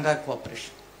the Shanghai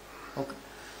Cooperation. Okay.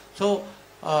 So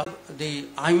the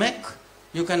IMEC,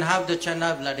 you can have the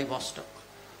Chennai-Vladivostok.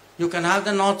 You can have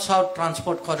the North-South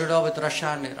Transport Corridor with Russia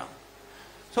and Iran.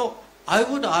 So I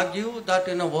would argue that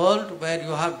in a world where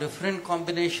you have different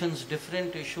combinations,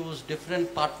 different issues,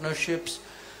 different partnerships,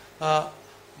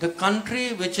 the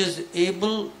country which is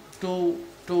able to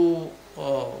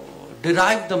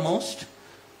derive the most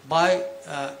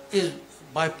is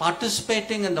by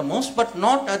participating in the most, but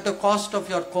not at the cost of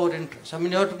your core interests. I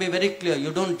mean, you have to be very clear.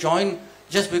 You don't join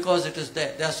just because it is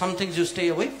there. There are some things you stay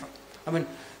away from. I mean,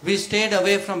 We stayed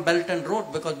away from Belt and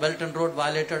Road because Belt and Road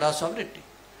violated our sovereignty.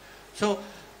 So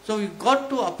you've got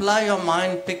to apply your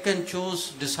mind, pick and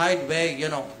choose, decide where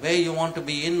you want to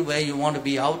be in, where you want to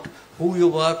be out, who you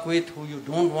work with, who you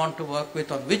don't want to work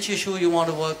with, on which issue you want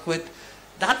to work with.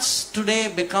 That's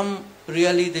today become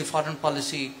really the foreign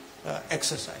policy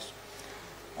exercise.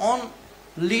 On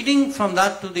leading from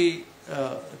that to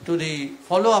the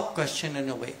follow-up question in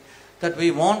a way, that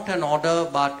we want an order,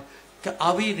 but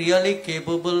are we really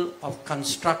capable of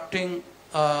constructing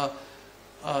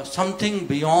something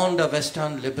beyond a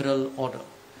Western liberal order?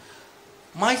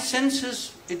 My sense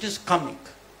is it is coming.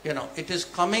 It is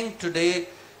coming today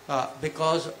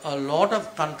because a lot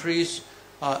of countries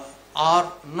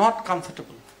are not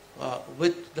comfortable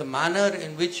with the manner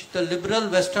in which the liberal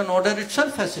Western order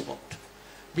itself has evolved.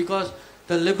 Because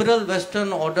the liberal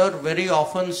Western order very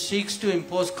often seeks to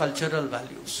impose cultural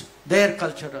values, their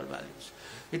cultural values.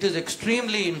 It is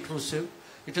extremely intrusive.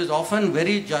 It is often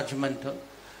very judgmental.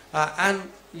 And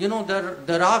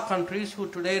there are countries who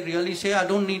today really say, I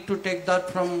don't need to take that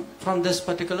from this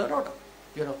particular order.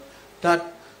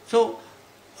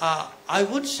 I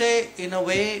would say in a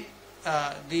way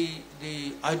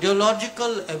the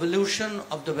ideological evolution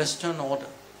of the Western order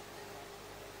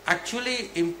actually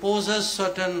imposes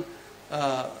certain,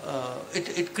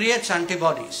 it creates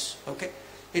antibodies, okay?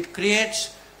 It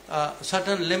creates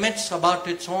certain limits about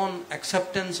its own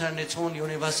acceptance and its own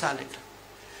universality.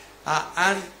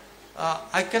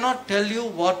 I cannot tell you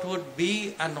what would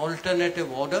be an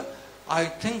alternative order. I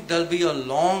think there'll be a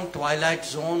long twilight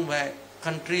zone where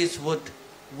countries would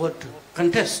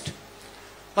contest.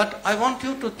 But I want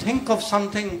you to think of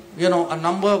something, a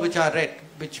number which I read,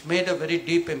 which made a very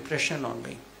deep impression on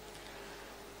me.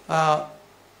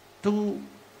 To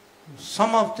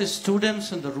some of the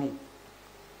students in the room,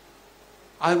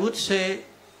 I would say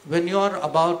when you are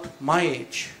about my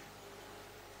age,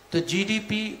 the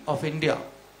GDP of India,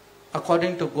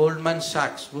 according to Goldman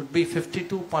Sachs, would be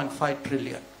 52.5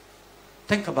 trillion.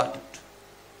 Think about it.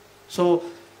 So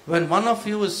when one of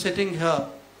you is sitting here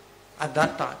at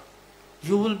that time,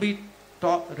 you will be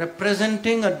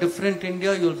representing a different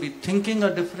India, you will be thinking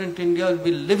a different India, you will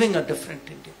be living a different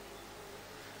India.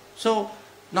 So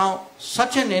now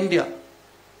such an India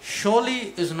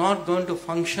surely is not going to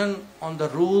function on the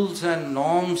rules and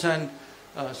norms and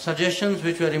suggestions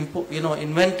which were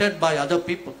invented by other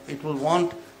people. It will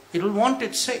want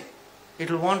its say.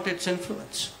 It will want its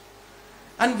influence.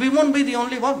 And we won't be the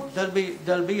only one. There'll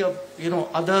be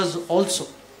others also.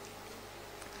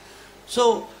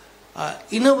 So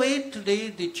in a way today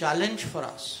the challenge for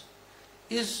us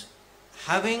is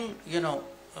having,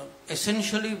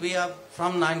 essentially we have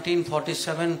from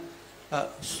 1947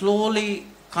 slowly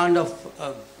kind of,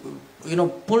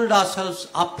 pulled ourselves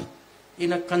up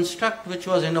in a construct which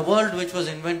was in a world which was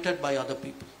invented by other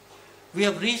people. We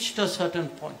have reached a certain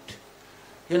point.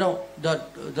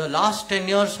 The last 10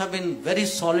 years have been very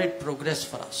solid progress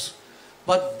for us.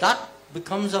 But that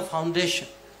becomes a foundation,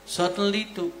 certainly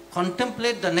to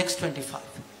contemplate the next 25.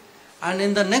 And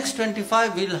in the next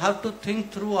 25, we'll have to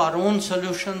think through our own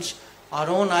solutions, our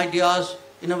own ideas,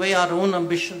 in a way our own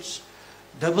ambitions.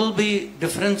 There will be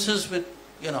differences with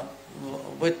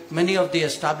many of the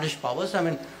established powers. I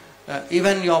mean,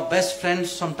 even your best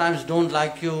friends sometimes don't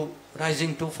like you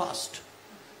rising too fast.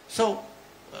 So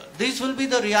these will be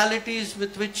the realities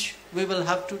with which we will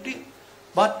have to deal.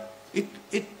 But it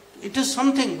is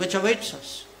something which awaits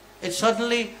us. It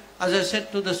certainly, as I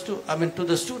said to the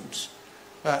students,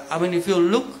 if you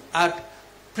look at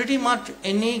pretty much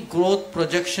any growth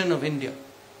projection of India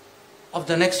of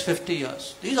the next 50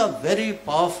 years, these are very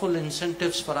powerful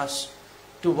incentives for us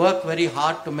to work very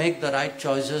hard to make the right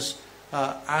choices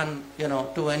and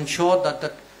to ensure that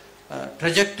the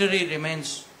trajectory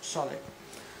remains solid.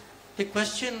 The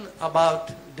question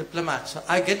about diplomats,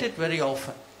 I get it very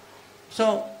often.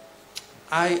 So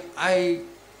I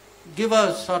give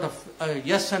a sort of a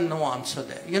yes and no answer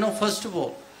there. First of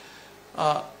all,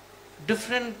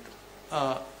 different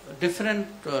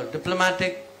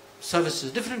diplomatic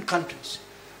services, different countries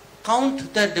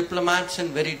count their diplomats in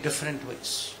very different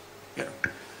ways.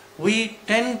 We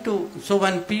tend to, so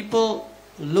when people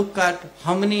look at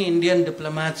how many Indian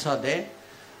diplomats are there,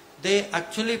 they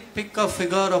actually pick a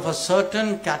figure of a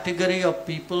certain category of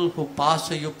people who pass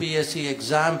a UPSC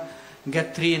exam,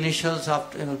 get 3 initials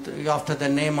after their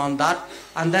name on that,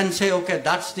 and then say, okay,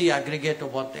 that's the aggregate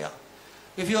of what they are.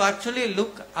 If you actually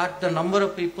look at the number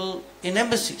of people in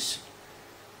embassies,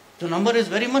 the number is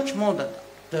very much more than that.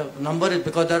 The number is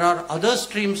because there are other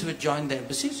streams which join the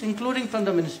embassies, including from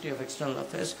the Ministry of External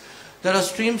Affairs. There are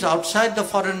streams outside the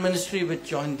foreign ministry which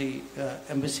join the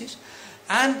embassies.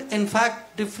 And in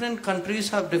fact, different countries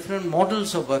have different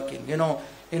models of working. You know,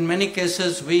 in many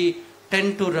cases, we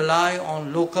tend to rely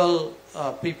on local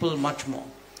people much more.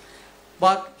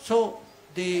 But so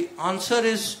the answer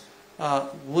is,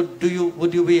 would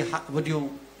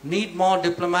you need more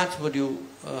diplomats? Would you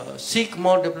seek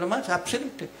more diplomats?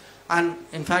 Absolutely. And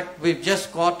in fact, we've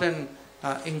just got an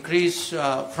increase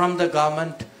from the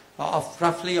government of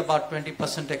roughly about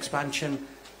 20% expansion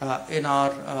in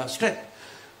our strength.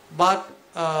 But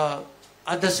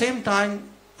at the same time,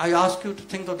 I ask you to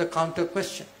think of the counter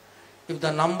question. If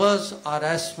the numbers are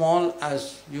as small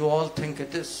as you all think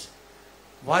it is,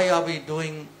 why are we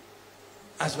doing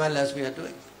as well as we are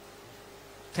doing?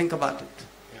 Think about it.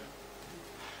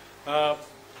 Yeah.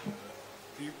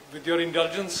 With your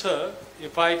indulgence, sir,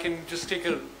 if I can just take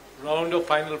a round of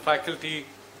final faculty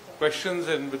questions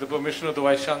and with the permission of the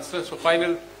Vice Chancellor. So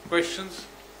final questions.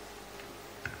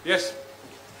 Yes.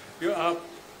 You are,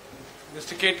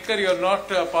 Mr. Ketkar, you are not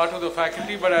part of the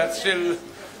faculty, but I still...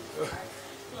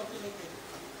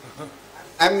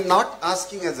 I'm not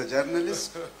asking as a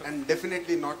journalist and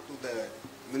definitely not to the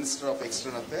Minister of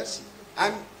External Affairs.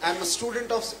 I'm a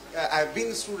student of, I've been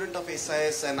a student of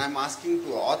SIS and I'm asking to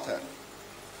an author.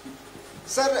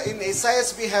 Sir, in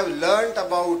SIS we have learnt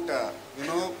about,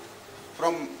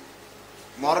 from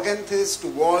Morgenthau to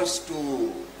Walsh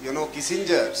to,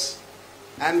 Kissinger's.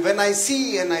 And when I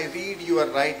see and I read your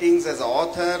writings as an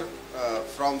author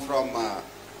from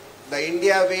the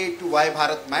India way to why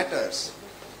Bharat matters,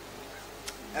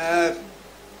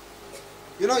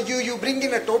 you bring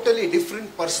in a totally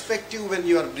different perspective when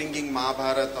you are bringing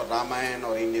Mahabharata or Ramayana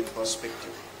or Indian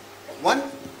perspective. One,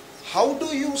 how do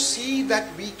you see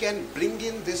that we can bring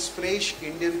in this fresh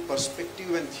Indian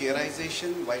perspective and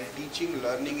theorization while teaching,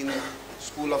 learning in the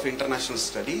School of International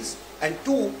Studies? And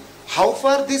two, how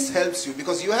far this helps you?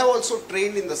 Because you have also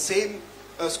trained in the same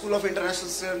School of International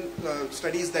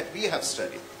Studies that we have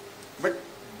studied. But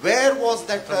where was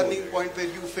that turning point where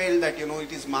you felt that,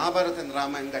 it is Mahabharata and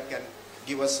Ramayana that can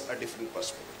give us a different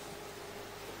perspective?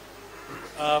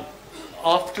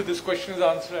 After this question is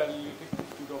answered, I'll leave it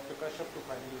to Dr. Kashyap to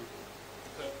finally...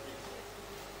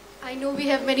 I know we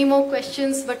have many more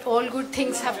questions, but all good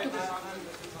things have to be...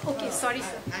 Okay, sorry,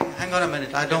 sir. Hang on a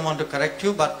minute. I don't want to correct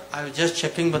you, but I was just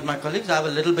checking with my colleagues. I have a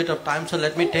little bit of time, so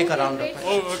let me take a round of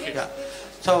questions. Oh, okay. Yeah.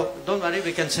 So don't worry,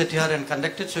 we can sit here and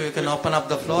conduct it, so you can open up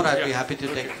the floor. I'd be happy to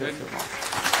take a few more.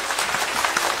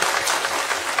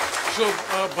 So,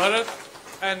 Bharat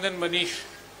and then Manish.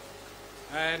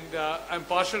 And I'm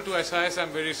partial to SIS, I'm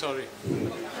very sorry.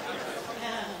 Thank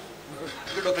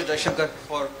you, Dr. Jaishankar,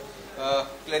 for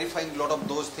clarifying a lot of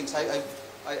those things.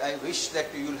 I wish that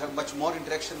you will have much more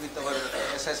interaction with our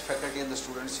SIS faculty and the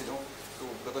students,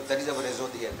 because that is our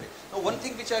raison d'etre. Now, one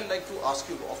thing which I would like to ask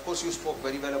you, of course, you spoke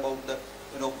very well about the,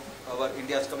 our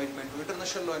India's commitment to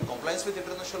international law and compliance with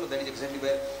international law. That is exactly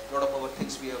where a lot of our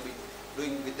things we have been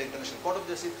doing with the International Court of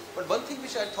Justice. But one thing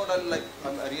which I thought I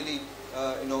really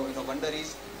wonder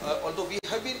is, although we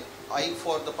have been eyeing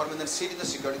for the permanent seat in the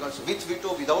Security Council, with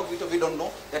veto, without veto, we don't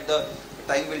know, that the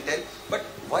time will tell. But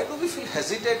why do we feel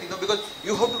hesitant? Because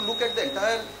you have to look at the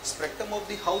entire spectrum of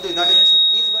how the United Nations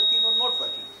is working or not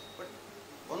working. But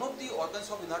one of the organs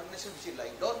of the United Nations which is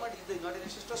lying dormant is the United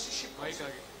Nations Trusteeship Council.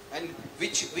 And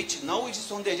which now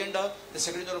is on the agenda. The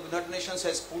Secretary General of the United Nations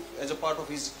has put as a part of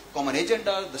his common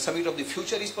agenda. The Summit of the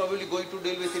Future is probably going to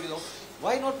deal with it.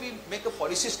 Why not we make a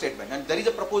policy statement? And there is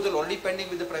a proposal already pending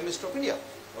with the Prime Minister of India.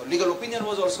 Legal opinion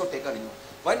was also taken.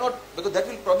 Why not? Because that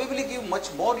will probably give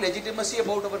much more legitimacy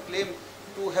about our claim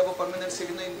to have a permanent seat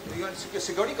in the UN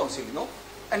Security Council.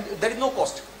 And there is no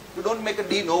cost. You don't make a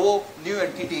de novo new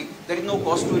entity. There is no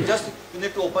cost to it. You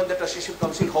need to open the Trusteeship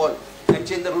Council hall and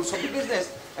change the rules of the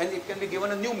business, and it can be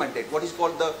given a new mandate, what is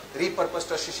called the repurposed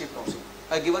Trusteeship Council.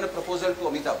 I have given a proposal to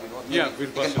Amitabh. Yeah,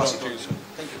 we'll pass it on to you, sir.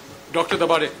 Thank you. Dr.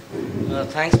 Dabade.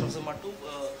 Thanks, Professor Mattu.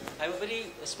 I have a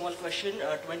very small question.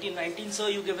 2019, sir,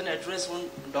 you gave an address on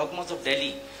dogmas of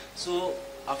Delhi. So,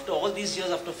 after all these years,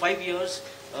 after 5 years,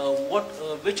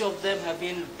 which of them have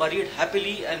been buried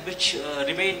happily and which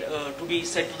remain to be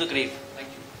sent to the grave? Thank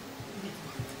you.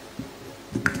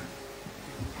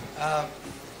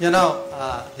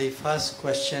 The first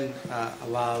question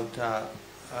about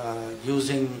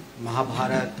using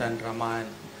Mahabharata and Ramayana,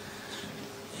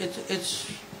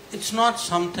 it's not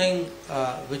something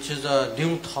which is a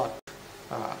new thought.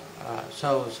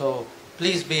 So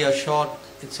please be assured,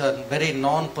 it's a very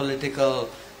non-political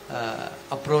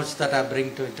approach that I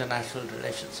bring to international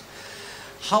relations.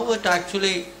 How it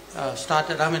actually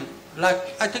started,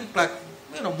 I think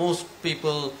most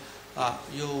people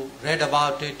You read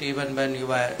about it even when you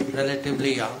were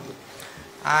relatively young.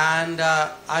 And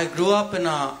I grew up in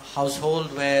a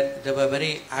household where there were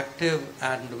very active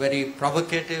and very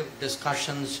provocative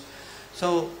discussions.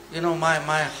 So,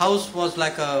 my house was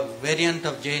like a variant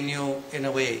of JNU in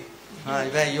a way,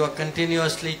 where you are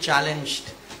continuously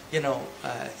challenged,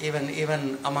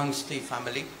 even amongst the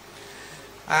family.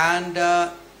 And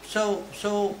the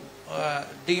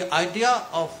idea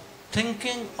of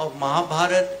thinking of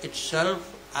Mahabharata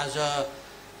itself as a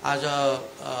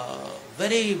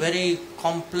very, very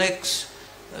complex,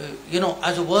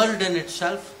 as a world in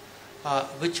itself,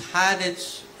 which had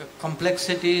its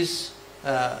complexities,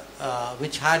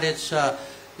 which had its,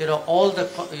 all the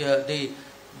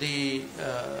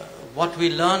what we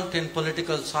learnt in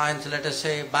political science, let us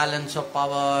say balance of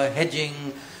power,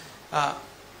 hedging,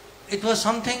 it was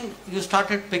something you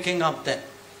started picking up then,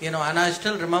 and I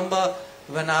still remember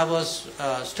when I was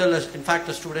still, in fact,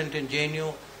 a student in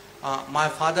JNU, my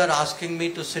father asking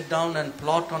me to sit down and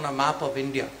plot on a map of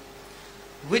India,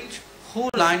 who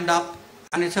lined up,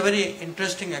 and it's a very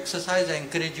interesting exercise. I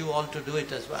encourage you all to do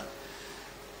it as well.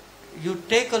 You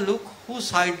take a look who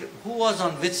was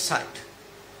on which side,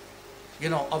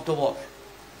 of the war,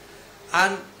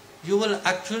 and you will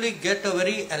actually get a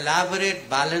very elaborate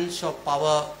balance of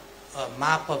power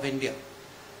map of India.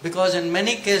 Because in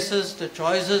many cases, the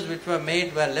choices which were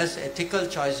made were less ethical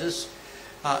choices.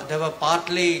 They were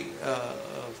partly,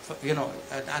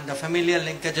 and the familial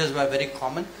linkages were very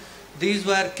common. These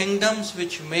were kingdoms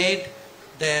which made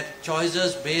their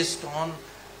choices based on,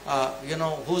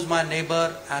 who's my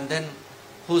neighbor, and then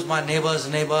who's my neighbor's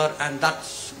neighbor, and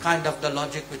that's kind of the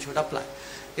logic which would apply.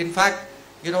 In fact,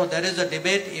 there is a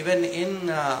debate even in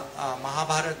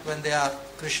Mahabharata when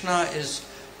Krishna is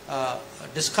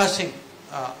discussing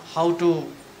how to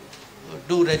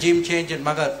do regime change in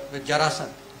Magadha with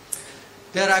Jarasandha.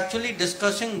 They are actually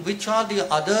discussing which are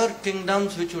the other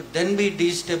kingdoms which would then be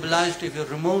destabilized if you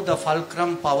remove the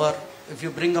fulcrum power, if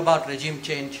you bring about regime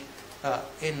change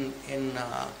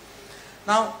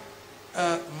Now,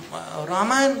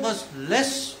 Ramayana was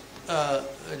less,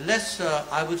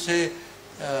 I would say,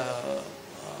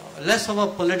 less of a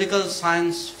political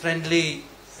science friendly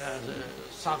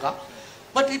saga,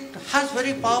 but it has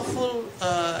very powerful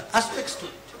aspects to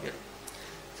it.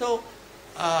 So,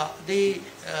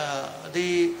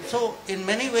 so in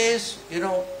many ways,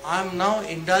 I am now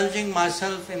indulging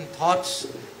myself in thoughts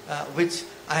which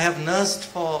I have nursed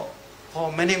for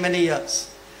many, many years,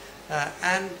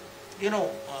 and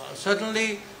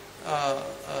certainly,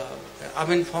 I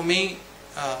mean, for me,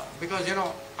 because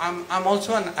I'm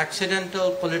also an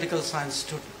accidental political science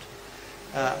student.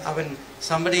 I mean,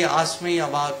 somebody asked me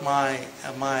about my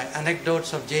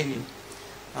anecdotes of JNU.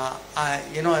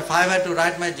 If I were to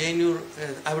write my JNU,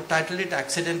 I would title it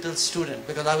Accidental Student,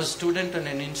 because I was a student in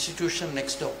an institution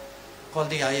next door called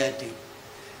the IIT.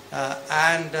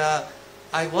 And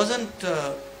I wasn't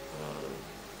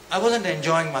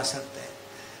enjoying myself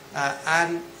there.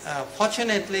 And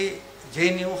fortunately,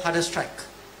 JNU had a strike.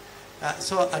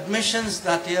 So admissions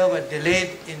that year were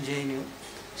delayed in JNU.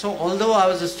 So although I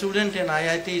was a student in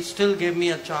IIT, it still gave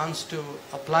me a chance to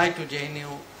apply to JNU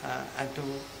and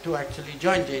to actually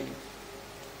join JNU.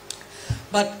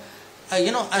 But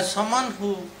as someone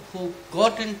who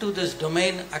got into this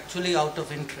domain actually out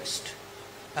of interest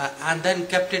and then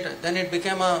kept it, then it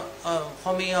became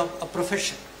for me a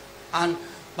profession.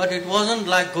 But it wasn't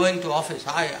like going to office.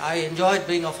 I enjoyed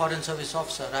being a foreign service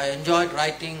officer. I enjoyed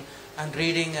writing and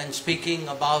reading and speaking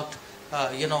about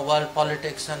world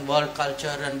politics and world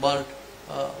culture and world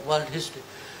history.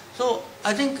 So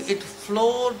I think it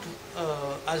flowed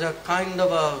as a kind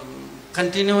of a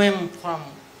continuum from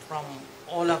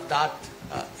all of that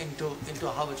into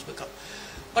how it's become.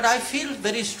 But I feel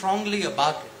very strongly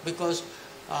about it because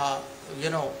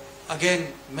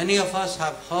again, many of us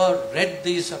have read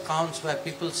these accounts where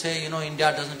people say,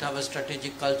 India doesn't have a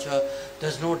strategic culture.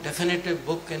 There's no definitive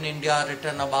book in India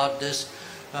written about this.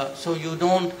 So you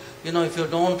don't, if you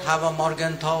don't have a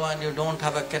Morgenthau and you don't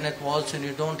have a Kenneth Waltz and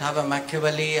you don't have a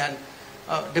Machiavelli, and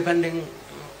depending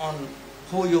on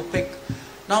who you pick.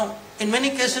 Now, in many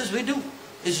cases we do.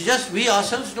 It's just we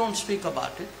ourselves don't speak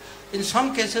about it. In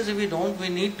some cases, if we don't, we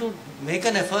need to make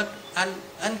an effort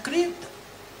and create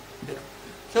them.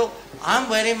 So I'm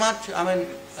very much,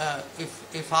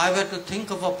 if I were to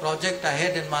think of a project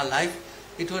ahead in my life,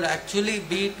 it would actually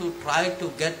be to try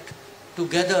to get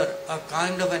together a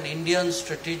kind of an Indian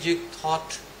strategic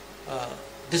thought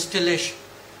distillation,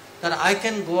 that I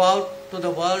can go out to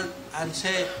the world and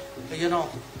say,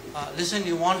 listen,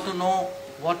 you want to know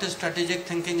what is strategic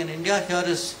thinking in India? Here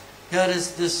is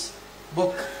this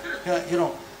book,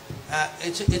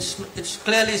 it's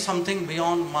clearly something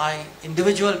beyond my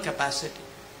individual capacity,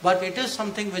 but it is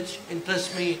something which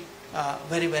interests me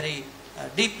very, very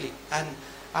deeply, and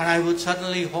I would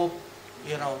certainly hope,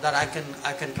 that I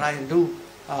can try and do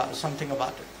something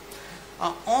about it.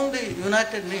 On the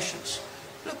United Nations,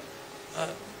 look,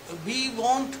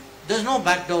 there's no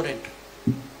backdoor entry.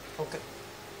 Okay.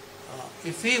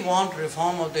 If we want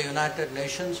reform of the United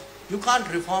Nations, you can't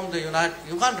reform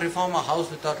a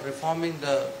house without reforming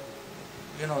the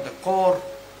core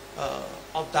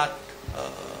of that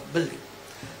building.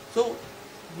 So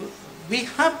we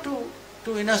have to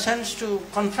in a sense to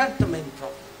confront the main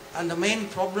problem, and the main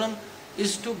problem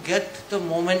is to get the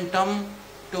momentum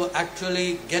to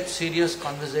actually get serious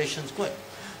conversations going.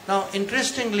 Now,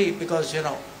 interestingly, because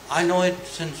I know it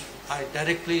since I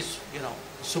directly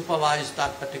supervised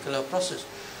that particular process,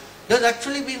 there's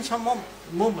actually been some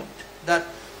movement that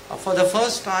for the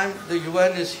first time the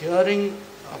UN is hearing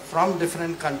from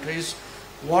different countries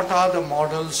what are the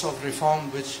models of reform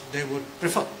which they would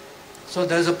prefer. So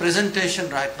there's a presentation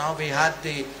right now. We had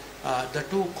the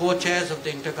two co-chairs of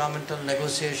the intergovernmental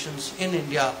negotiations in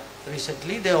India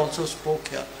recently. They also spoke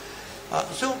here.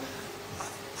 So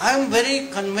I'm very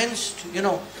convinced,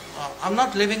 I'm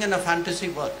not living in a fantasy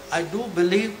world. I do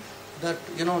believe that,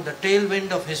 the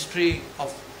tailwind of history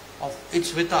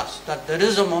it's with us, that there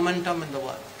is a momentum in the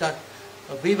world, that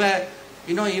we were,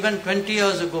 even 20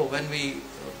 years ago when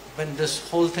this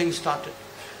whole thing started,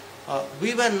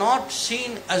 we were not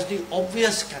seen as the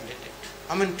obvious candidate.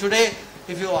 I mean, today,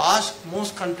 if you ask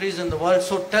most countries in the world,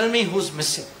 so tell me who's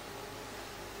missing,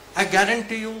 I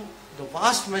guarantee you the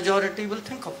vast majority will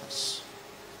think of us.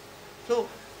 So,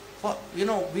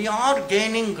 we are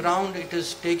gaining ground, it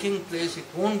is taking place, it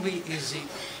won't be easy,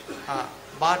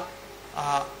 but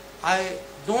I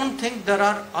don't think there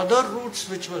are other routes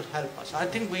which will help us. I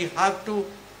think we have to,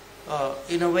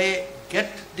 in a way, get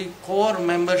the core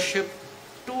membership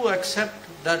to accept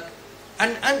that,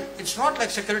 and it's not like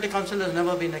Security Council has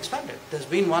never been expanded. There's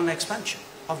been one expansion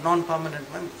of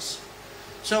non-permanent members.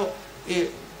 So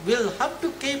we'll have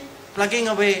to keep plugging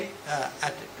away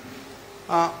at it.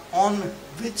 On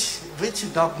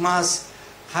which dogmas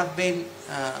have been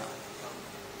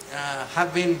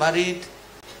buried?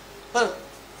 Well,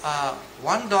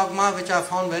 one dogma which I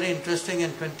found very interesting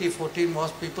in 2014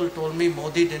 was people told me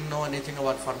Modi didn't know anything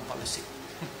about foreign policy.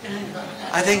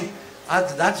 I think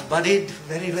that's buried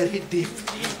very, very deep.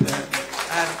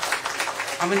 And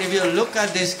I mean, if you look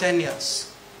at these 10 years,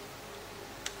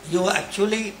 you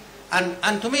actually,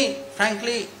 and to me,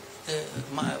 frankly,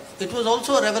 it was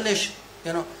also a revelation,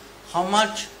 how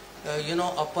much,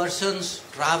 a person's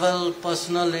travel,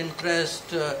 personal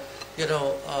interest,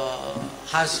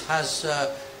 has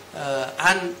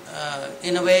and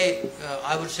in a way,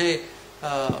 I would say,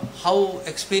 how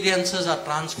experiences are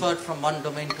transferred from one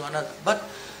domain to another. But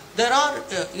there are,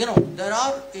 there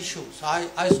are issues.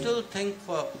 I still think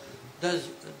there's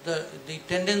the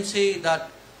tendency that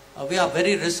we are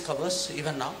very risk averse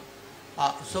even now.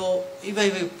 So if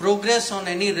we progress on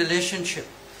any relationship,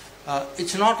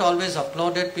 it's not always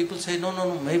applauded. People say,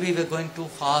 no, maybe we're going too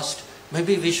fast.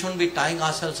 Maybe we shouldn't be tying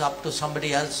ourselves up to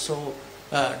somebody else so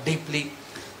deeply.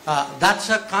 That's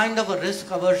a kind of a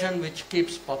risk aversion which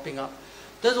keeps popping up.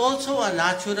 There's also a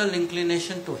natural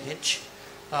inclination to hedge.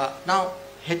 Now,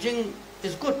 hedging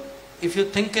is good if you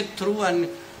think it through, and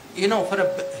for a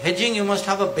hedging you must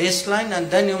have a baseline and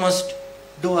then you must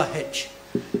do a hedge.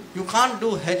 You can't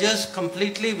do hedges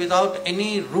completely without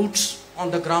any roots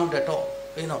on the ground at all.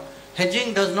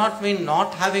 Hedging does not mean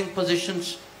not having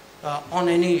positions on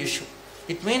any issue.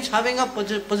 It means having a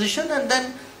position and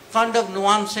then kind of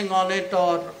nuancing on it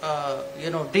or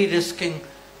de-risking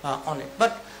on it.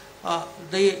 But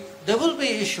there will be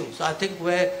issues, I think,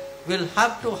 where we'll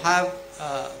have to have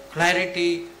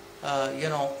clarity,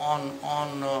 on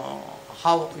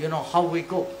how we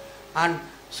go. And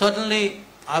certainly,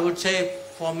 I would say,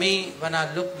 for me, when I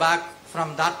look back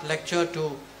from that lecture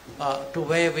to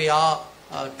where we are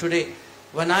today,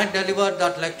 when I delivered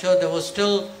that lecture, there was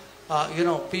still,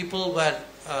 people were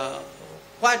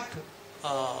quite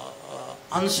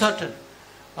uncertain.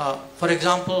 For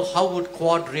example, how would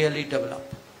Quad really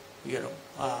develop?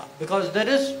 Because there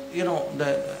is,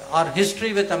 our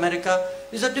history with America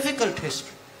is a difficult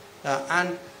history.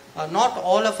 And not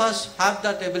all of us have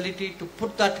that ability to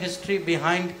put that history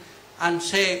behind and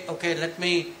say, okay, let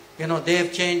me, they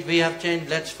have changed, we have changed,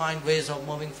 let's find ways of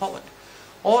moving forward.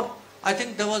 Or I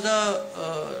think there was there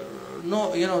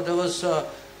was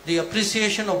the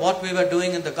appreciation of what we were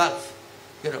doing in the Gulf.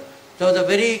 There was a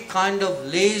very kind of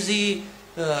lazy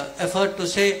effort to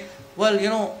say, well, you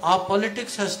know, our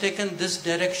politics has taken this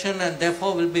direction and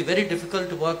therefore will be very difficult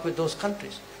to work with those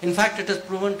countries. In fact, it has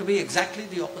proven to be exactly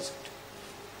the opposite.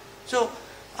 So,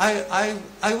 I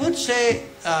would say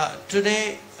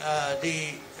today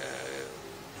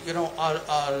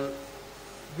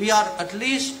we are at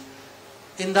least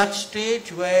in that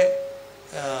stage where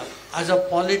as a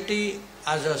polity,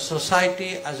 as a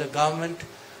society, as a government,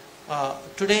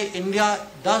 today India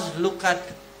does look at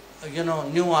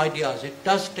new ideas. It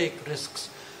does take risks.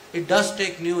 It does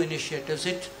take new initiatives.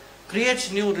 It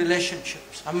creates new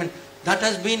relationships. I mean, that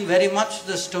has been very much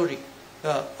the story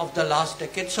of the last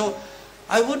decade. So,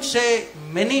 I would say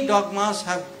many dogmas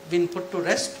have been put to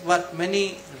rest, but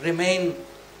many remain,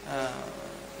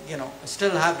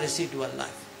 still have residual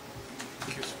life.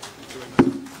 Thank you. Thank you very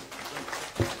much.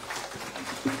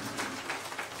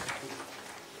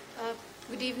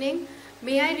 Good evening.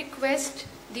 May I request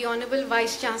the Honorable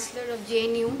Vice Chancellor of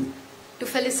JNU to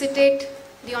felicitate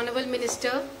the Honorable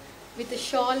Minister with the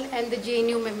shawl and the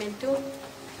JNU memento.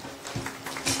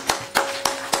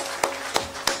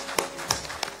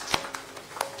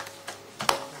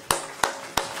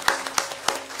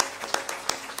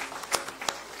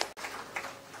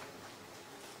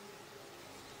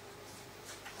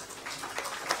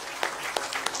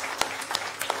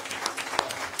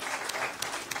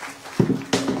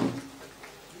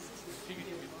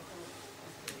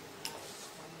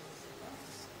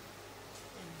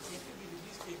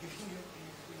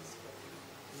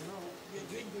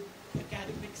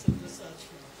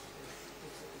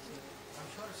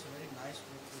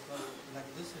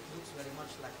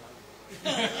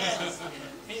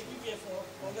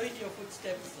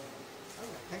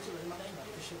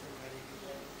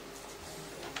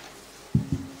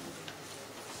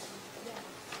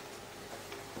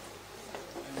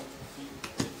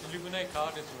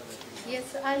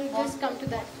 Yes, I'll just come to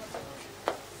that.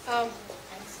 And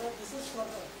sir, this is for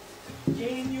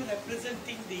JNU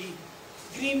representing the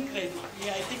green credit.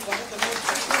 Yeah, I think one of the most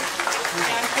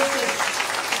campuses.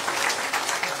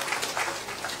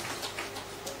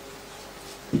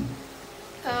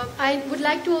 I would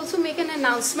like to also make an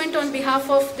announcement on behalf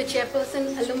of the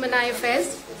Chairperson Alumni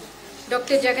Affairs,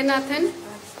 Dr. Jagannathan.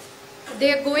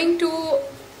 They are going to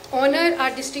honor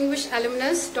our distinguished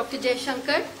alumnus, Dr.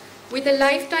 Jaishankar, with a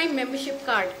lifetime membership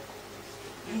card.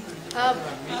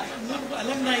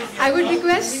 I would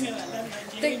request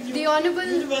the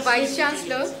Honorable Vice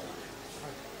Chancellor,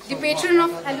 the patron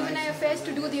of Alumni Affairs,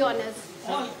 to do the honors.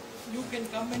 All, you can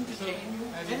come into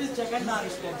JNU. There is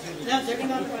Jagannath. Yeah,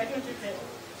 Jagannath, why don't you tell?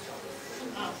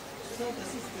 So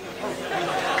this is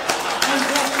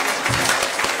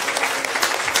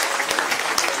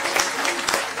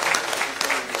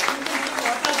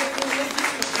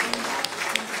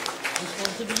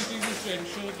Responsibility is to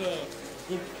ensure the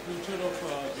good future of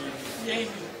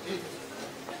JNU.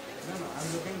 No, I'm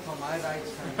looking for my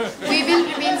rights. We will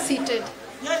remain seated.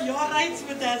 Yeah, your rights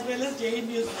with as well as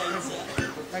JNU's rights, sir.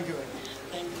 Thank you very much.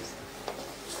 Thank you,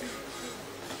 sir.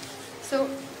 So,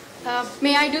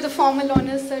 may I do the formal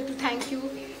honors, sir, to thank you.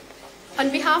 On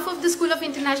behalf of the School of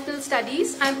International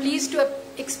Studies, I am pleased to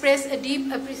express a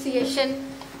deep appreciation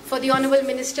for the Honorable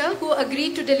Minister who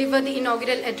agreed to deliver the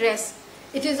inaugural address.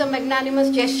 It is a magnanimous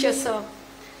gesture, sir.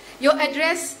 Your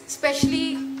address,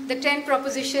 especially the 10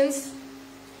 propositions,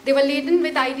 they were laden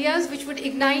with ideas which would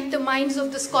ignite the minds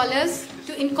of the scholars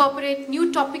to incorporate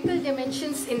new topical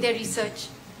dimensions in their research.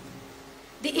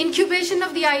 The incubation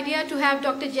of the idea to have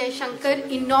Dr. Jaishankar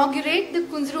inaugurate the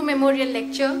Kunzru Memorial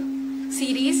Lecture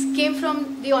series came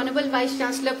from the Honorable Vice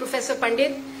Chancellor, Professor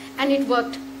Pandit, and it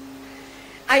worked.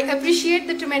 I appreciate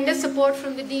the tremendous support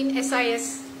from the Dean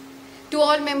SIS. To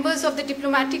all members of the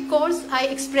diplomatic corps, I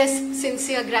express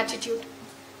sincere gratitude.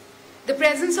 The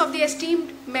presence of the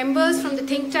esteemed members from the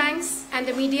think tanks and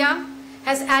the media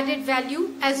has added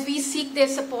value as we seek their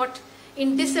support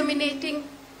in disseminating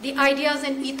the ideas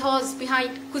and ethos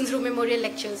behind Kunzru Memorial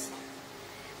Lectures.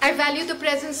 I value the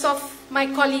presence of my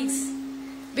colleagues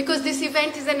because this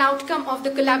event is an outcome of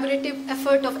the collaborative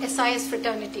effort of SIS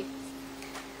fraternity.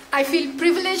 I feel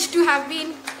privileged to have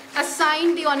been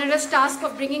assigned the onerous task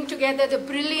of bringing together the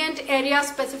brilliant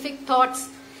area-specific thoughts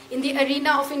in the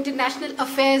arena of international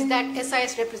affairs that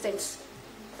SIS represents.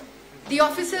 The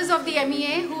officers of the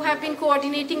MEA who have been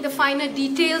coordinating the finer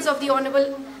details of the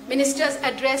Honorable Minister's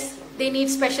address, they need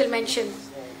special mention.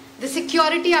 The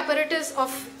security apparatus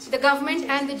of the government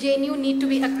and the JNU need to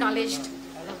be acknowledged.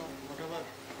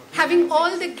 Having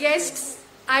all the guests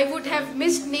I would have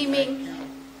missed naming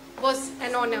was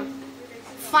an honor.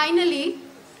 Finally,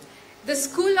 the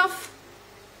School of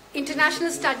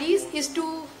International Studies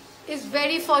is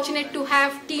very fortunate to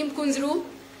have Team Kunzru,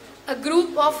 a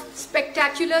group of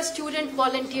spectacular student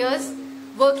volunteers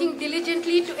working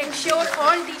diligently to ensure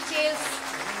all details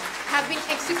have been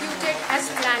executed as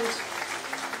planned.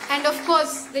 And of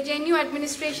course, the JNU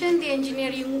administration, the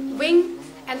engineering wing,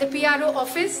 and the PRO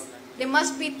office, they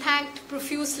must be thanked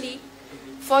profusely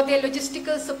for their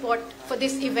logistical support for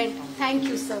this event. Thank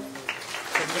you, sir.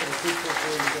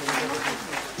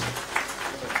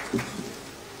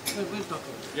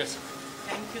 Yes.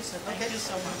 Thank you, sir. Thank you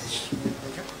so much.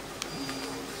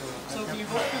 So we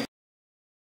hope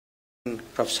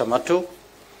Professor Mattu,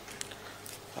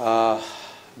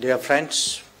 dear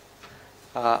friends,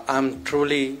 I'm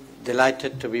truly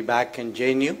delighted to be back in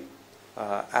JNU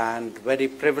and very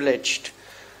privileged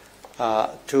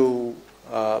to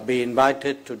be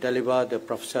invited to deliver the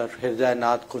Professor Hriday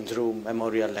Nath Kunzru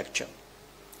Memorial Lecture.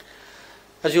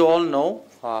 As you all know,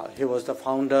 he was the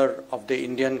founder of the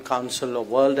Indian Council of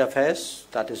World Affairs,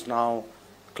 that is now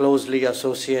closely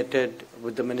associated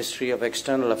with the Ministry of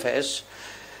External Affairs,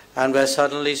 and where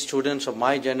certainly students of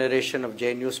my generation of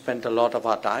JNU spent a lot of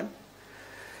our time.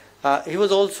 He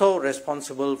was also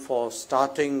responsible for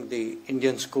starting the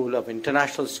Indian School of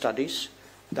International Studies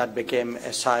that became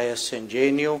SIS in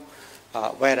JNU,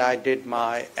 where I did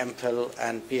my MPhil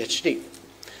and PhD.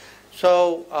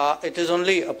 So it is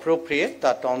only appropriate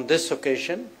that on this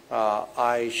occasion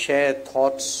I share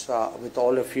thoughts with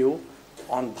all of you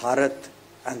on Bharat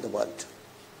and the world.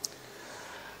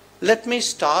 Let me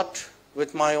start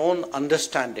with my own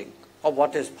understanding of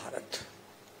what is Bharat.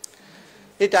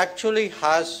 It actually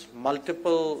has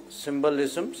multiple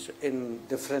symbolisms in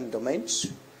different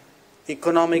domains.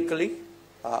 Economically,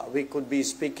 we could be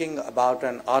speaking about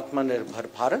an Atmanirbhar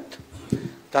Bharat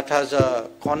that has a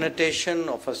connotation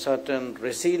of a certain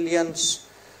resilience,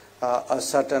 a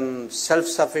certain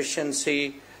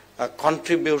self-sufficiency, a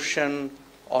contribution,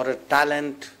 or a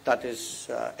talent that is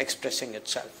expressing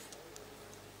itself.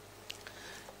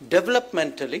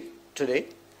 Developmentally, today,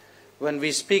 when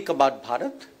we speak about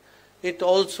Bharat, it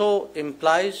also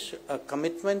implies a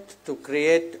commitment to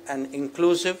create an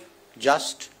inclusive,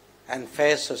 just, and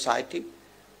fair society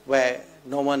where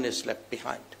no one is left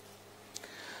behind.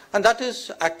 And that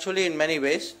is actually in many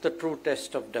ways the true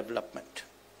test of development.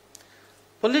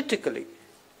 Politically,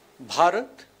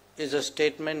 Bharat is a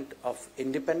statement of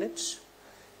independence.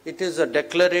 It is a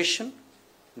declaration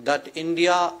that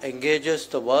India engages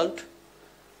the world,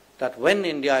 that when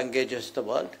India engages the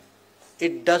world,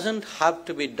 it doesn't have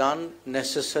to be done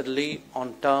necessarily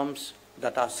on terms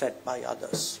that are set by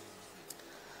others.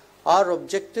 Our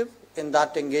objective in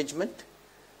that engagement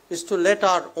is to let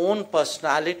our own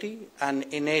personality and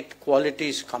innate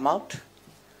qualities come out.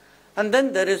 And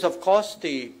then there is, of course,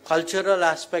 the cultural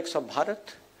aspects of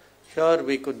Bharat. Here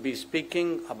we could be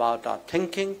speaking about our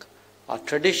thinking, our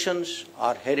traditions,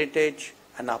 our heritage,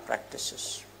 and our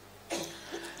practices.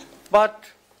 But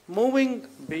moving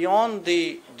beyond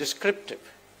the descriptive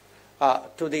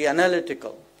to the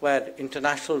analytical, where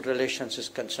international relations is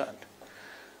concerned,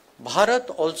 Bharat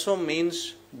also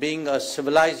means being a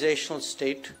civilizational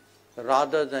state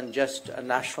rather than just a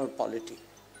national polity.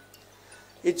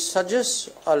 It suggests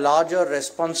a larger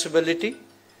responsibility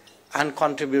and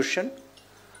contribution,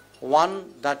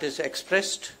 one that is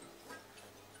expressed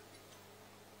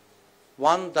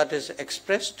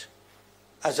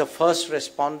as a first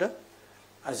responder,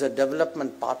 as a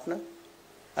development partner,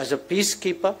 as a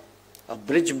peacekeeper, a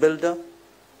bridge builder,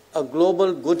 a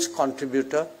global goods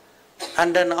contributor,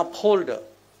 and an upholder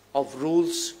of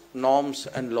rules, norms,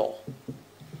 and law.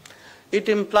 It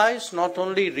implies not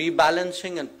only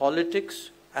rebalancing in politics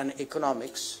and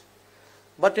economics,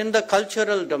 but in the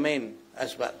cultural domain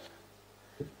as well.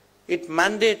 It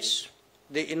mandates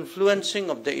the influencing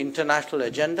of the international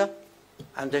agenda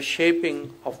and the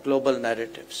shaping of global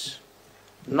narratives.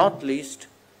 Not least,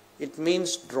 it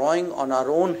means drawing on our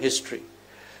own history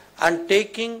and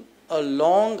taking a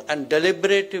long and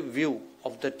deliberative view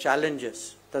of the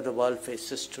challenges that the world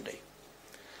faces today.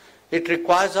 It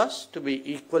requires us to be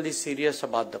equally serious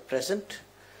about the present,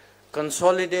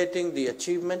 consolidating the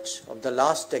achievements of the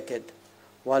last decade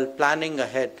while planning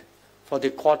ahead for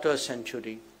the quarter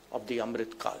century of the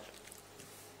Amrit Kal.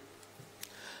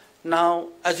 Now,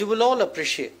 as you will all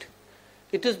appreciate,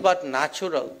 it is but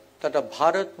natural that a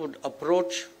Bharat would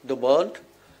approach the world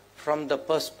from the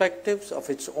perspectives of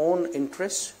its own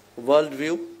interests,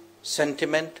 worldview,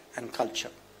 sentiment, and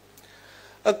culture.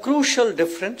 A crucial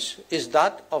difference is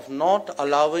that of not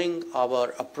allowing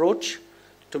our approach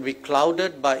to be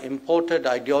clouded by imported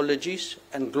ideologies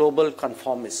and global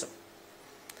conformism.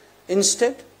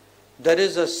 Instead, there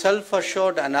is a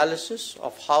self-assured analysis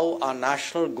of how our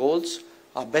national goals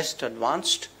are best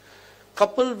advanced,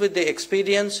 coupled with the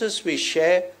experiences we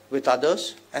share with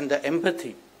others and the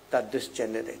empathy that this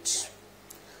generates.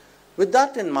 With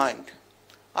that in mind,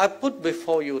 I put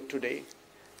before you today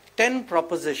 10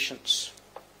 propositions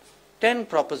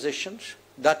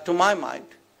that to my mind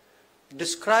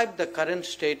describe the current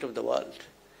state of the world,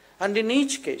 and in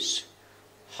each case,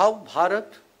 how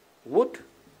Bharat would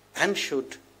and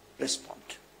should respond.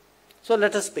 So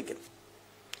let us begin.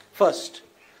 First,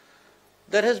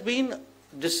 there has been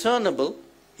discernible,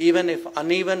 even if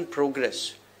uneven,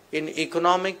 progress in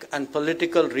economic and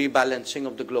political rebalancing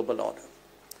of the global order.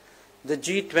 The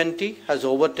G20 has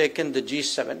overtaken the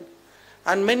G7,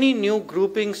 and many new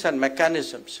groupings and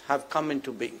mechanisms have come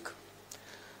into being.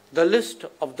 The list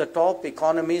of the top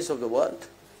economies of the world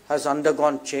has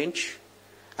undergone change,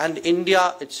 and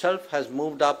India itself has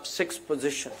moved up 6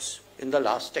 positions in the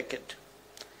last decade.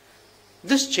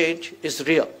 This change is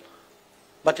real,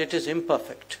 but it is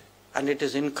imperfect and it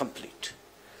is incomplete.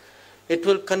 It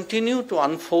will continue to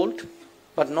unfold,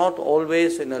 but not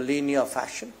always in a linear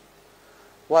fashion.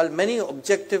 While many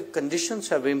objective conditions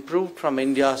have improved from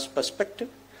India's perspective,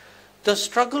 the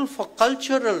struggle for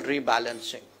cultural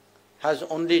rebalancing has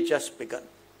only just begun.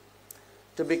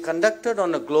 To be conducted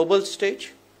on a global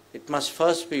stage, it must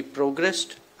first be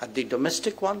progressed at the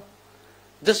domestic one.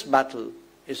 This battle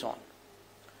is on.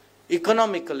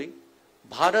 Economically,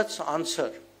 Bharat's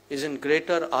answer is in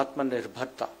greater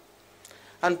Atmanirbharta,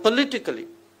 and politically,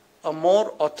 a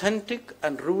more authentic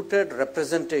and rooted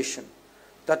representation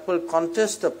that will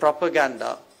contest the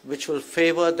propaganda which will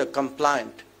favor the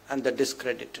compliant and the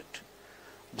discredited.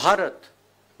 Bharat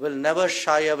will never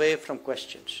shy away from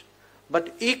questions,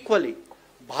 but equally,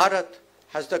 Bharat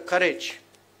has the courage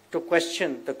to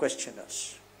question the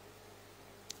questioners.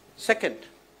 Second,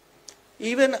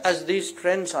 even as these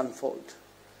trends unfold,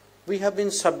 we have been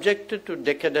subjected to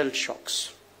decadal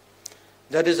shocks.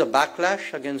 There is a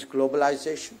backlash against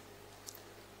globalization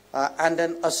and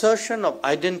an assertion of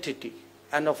identity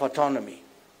and of autonomy.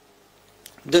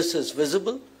 This is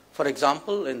visible, for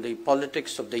example, in the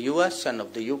politics of the US and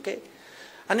of the UK,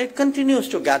 and it continues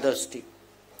to gather steam.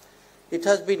 It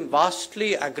has been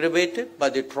vastly aggravated by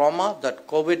the trauma that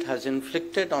COVID has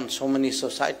inflicted on so many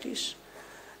societies.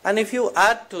 And if you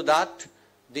add to that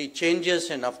the changes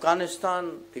in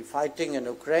Afghanistan, the fighting in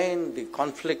Ukraine, the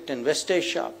conflict in West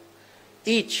Asia,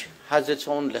 each has its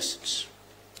own lessons.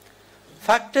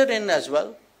 Factor in as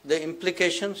well the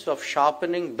implications of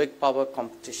sharpening big power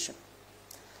competition.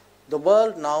 The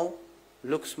world now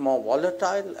looks more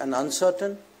volatile and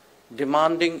uncertain,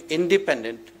 demanding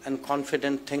independent and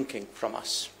confident thinking from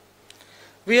us.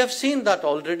 We have seen that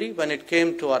already when it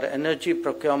came to our energy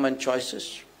procurement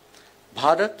choices.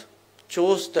 Bharat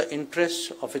chose the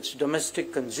interests of its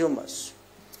domestic consumers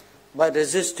by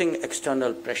resisting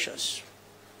external pressures.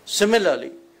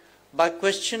 Similarly, by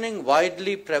questioning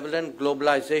widely prevalent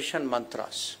globalization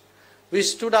mantras, we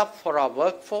stood up for our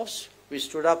workforce, we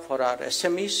stood up for our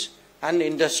SMEs and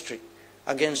industry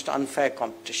against unfair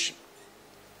competition.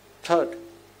 Third,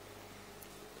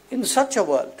 in such a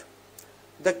world,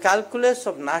 the calculus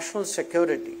of national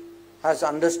security has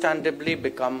understandably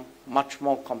become much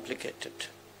more complicated.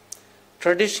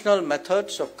 Traditional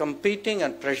methods of competing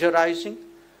and pressurizing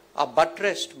are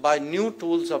buttressed by new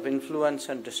tools of influence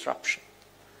and disruption.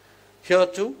 Here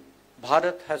too,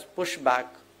 Bharat has pushed back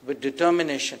with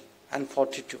determination and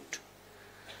fortitude.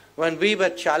 When we were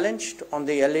challenged on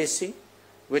the LAC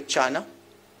with China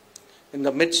in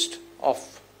the midst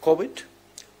of COVID,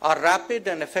 our rapid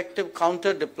and effective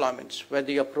counter deployments were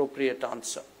the appropriate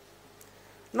answer.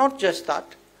 Not just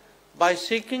that, by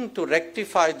seeking to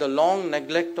rectify the long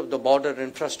neglect of the border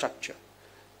infrastructure,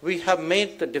 we have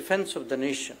made the defense of the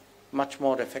nation much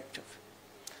more effective.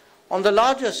 On the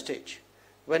larger stage,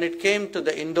 when it came to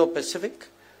the Indo-Pacific,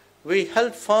 we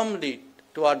held firmly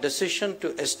to our decision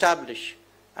to establish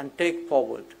and take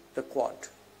forward the Quad.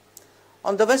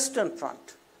 On the Western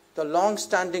Front, the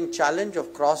long-standing challenge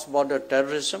of cross-border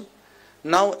terrorism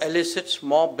now elicits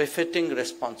more befitting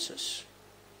responses.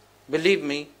 Believe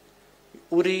me,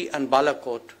 Uri and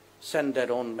Balakot send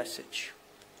their own message.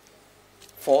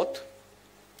 Fourth,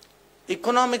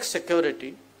 economic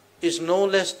security is no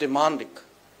less demanding,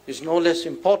 is no less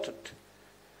important.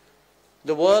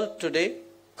 The world today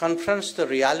confronts the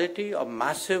reality of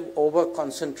massive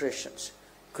over-concentrations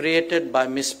created by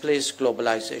misplaced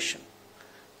globalization.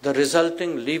 The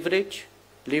resulting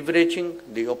leveraging,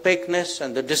 the opaqueness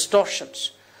and the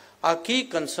distortions are key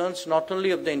concerns not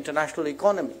only of the international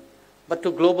economy, but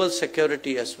to global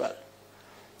security as well.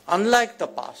 Unlike the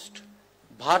past,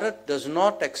 Bharat does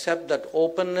not accept that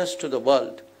openness to the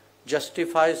world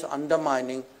justifies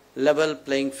undermining level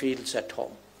playing fields at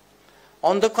home.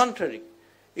 On the contrary,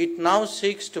 it now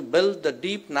seeks to build the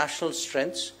deep national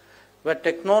strengths where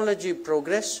technology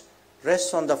progress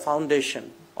rests on the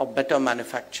foundation of better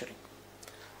manufacturing.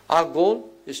 Our goal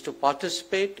is to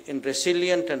participate in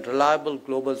resilient and reliable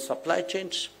global supply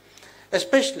chains,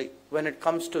 especially when it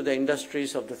comes to the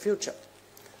industries of the future.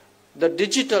 The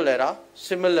digital era,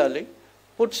 similarly,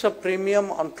 puts a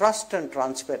premium on trust and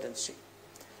transparency.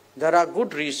 There are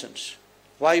good reasons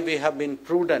why we have been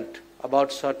prudent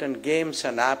about certain games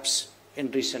and apps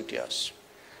in recent years.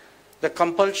 The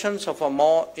compulsions of a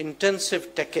more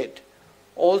intensive decade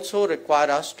also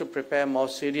require us to prepare more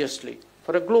seriously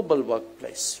for a global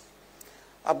workplace.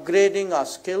 Upgrading our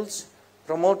skills,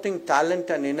 promoting talent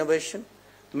and innovation,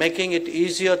 making it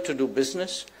easier to do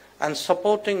business, and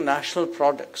supporting national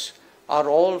products are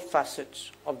all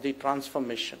facets of the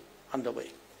transformation underway.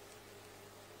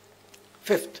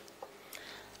 Fifth,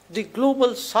 the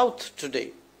global South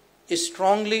today is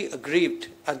strongly aggrieved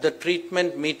at the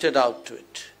treatment meted out to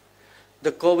it.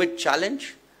 The COVID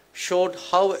challenge showed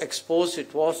how exposed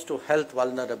it was to health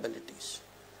vulnerabilities.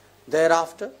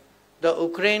 Thereafter, the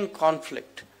Ukraine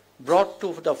conflict brought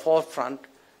to the forefront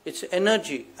its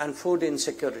energy and food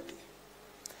insecurity.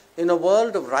 In a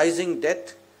world of rising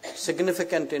debt,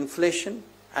 significant inflation,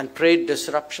 and trade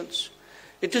disruptions,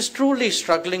 it is truly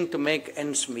struggling to make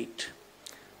ends meet.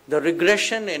 The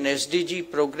regression in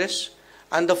SDG progress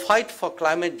and the fight for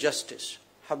climate justice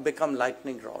have become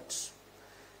lightning rods.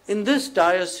 In this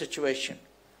dire situation,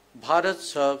 Bharat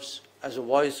serves as a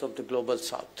voice of the global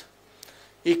South.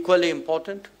 Equally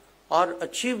important, our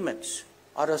achievements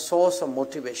are a source of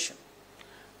motivation.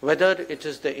 Whether it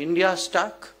is the India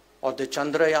Stack or the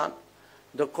Chandrayaan,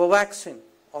 the Covaxin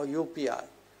or UPI,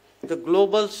 the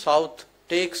global South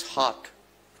takes heart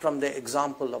from the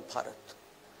example of Bharat.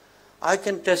 I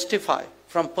can testify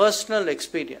from personal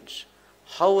experience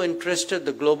how interested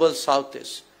the global South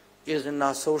is in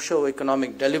our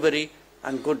socio-economic delivery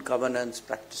and good governance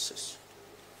practices.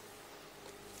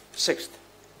 Sixth,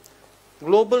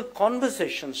 global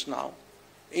conversations now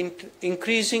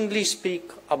increasingly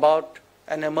speak about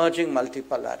an emerging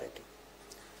multipolarity.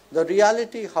 The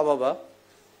reality, however,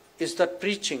 is that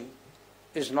preaching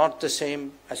is not the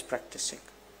same as practicing.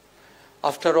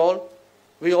 After all,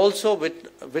 we also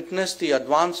witness the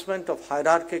advancement of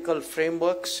hierarchical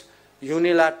frameworks,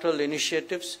 unilateral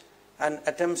initiatives, and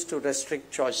attempts to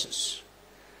restrict choices.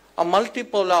 A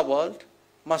multipolar world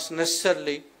must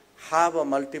necessarily have a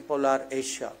multipolar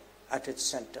Asia at its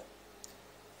center.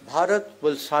 Bharat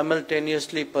will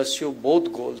simultaneously pursue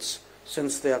both goals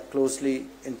since they are closely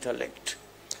interlinked.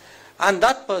 And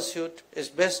that pursuit is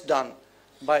best done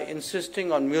by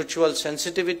insisting on mutual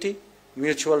sensitivity,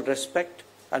 mutual respect,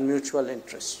 and mutual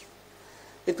interest.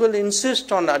 It will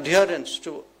insist on adherence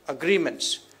to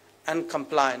agreements and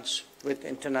compliance with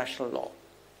international law.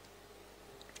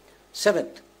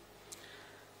 Seventh,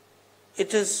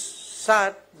 it is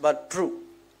sad but true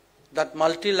that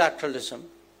multilateralism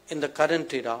in the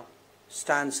current era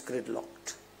stands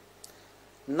gridlocked.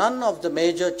 None of the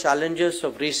major challenges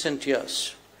of recent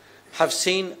years have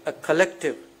seen a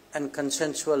collective and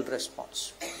consensual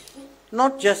response.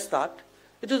 Not just that,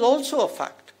 it is also a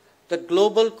fact that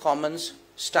global commons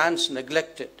stands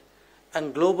neglected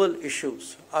and global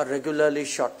issues are regularly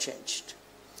shortchanged.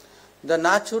 The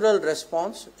natural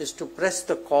response is to press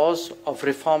the cause of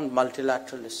reformed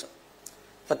multilateralism,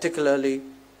 particularly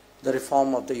the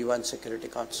reform of the UN Security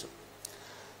Council.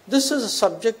 This is a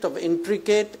subject of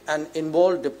intricate and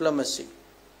involved diplomacy,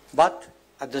 but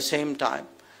at the same time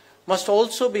must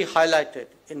also be highlighted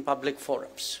in public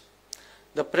forums.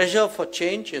 The pressure for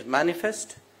change is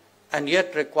manifest and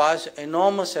yet requires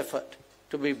enormous effort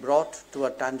to be brought to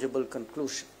a tangible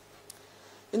conclusion.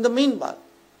 In the meanwhile,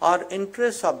 our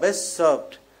interests are best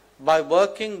served by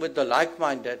working with the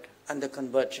like-minded and the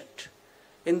convergent.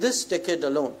 In this decade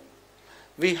alone,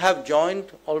 we have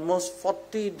joined almost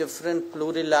 40 different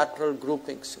plurilateral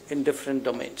groupings in different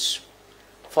domains.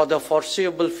 For the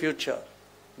foreseeable future,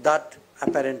 that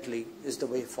apparently is the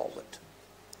way forward.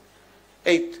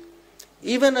 Eighth,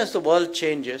 even as the world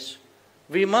changes,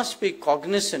 we must be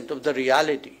cognizant of the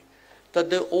reality that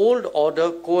the old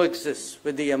order coexists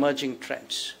with the emerging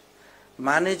trends.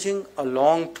 Managing a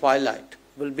long twilight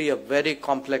will be a very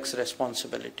complex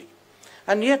responsibility.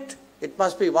 And yet, it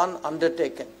must be one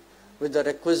undertaken with the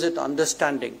requisite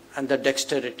understanding and the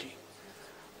dexterity.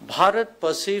 Bharat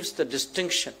perceives the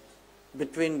distinction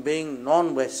between being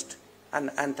non-West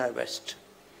and anti-West.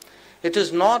 It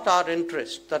is not our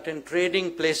interest that in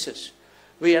trading places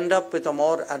we end up with a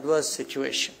more adverse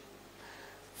situation.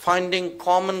 Finding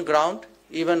common ground,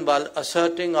 even while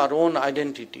asserting our own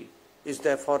identity, is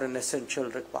therefore an essential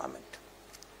requirement.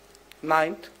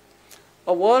 Ninth,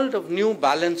 a world of new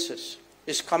balances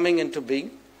is coming into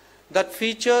being that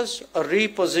features a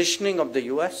repositioning of the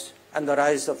US and the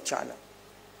rise of China,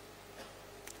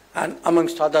 and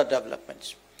amongst other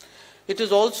developments. It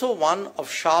is also one of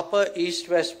sharper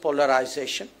East-West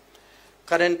polarization,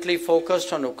 currently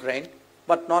focused on Ukraine,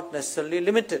 but not necessarily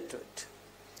limited to it.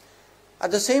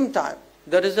 At the same time,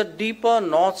 there is a deeper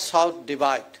North-South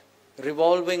divide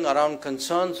revolving around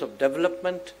concerns of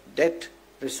development, debt,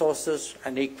 resources,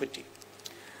 and equity.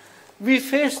 We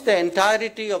faced the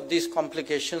entirety of these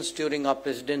complications during our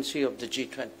presidency of the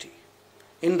G20.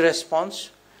 In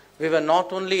response, we were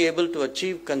not only able to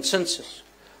achieve consensus,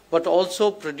 but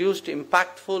also produced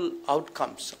impactful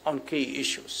outcomes on key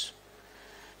issues.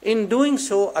 In doing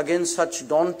so against such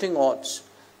daunting odds,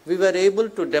 we were able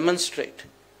to demonstrate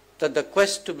that the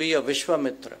quest to be a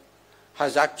Vishwamitra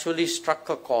has actually struck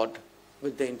a chord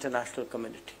with the international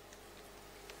community.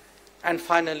 And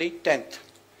finally, 10th,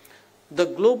 the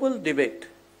global debate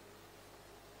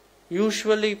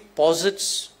usually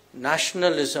posits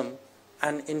nationalism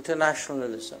and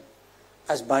internationalism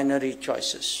as binary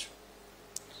choices.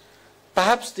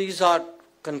 Perhaps these are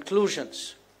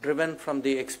conclusions driven from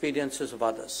the experiences of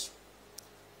others.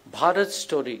 Bharat's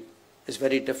story is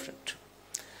very different.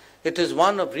 It is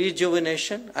one of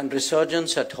rejuvenation and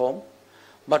resurgence at home,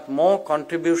 but more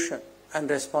contribution and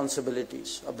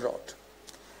responsibilities abroad.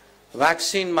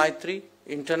 Vaccine Maitri,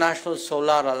 International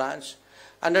Solar Alliance,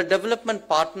 and a development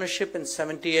partnership in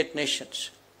 78 nations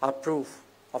are proof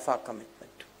of our commitment.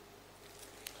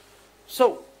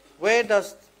 So,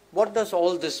 what does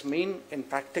all this mean in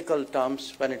practical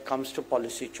terms when it comes to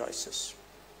policy choices?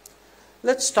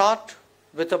 Let's start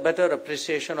with a better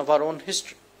appreciation of our own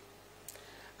history.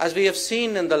 As we have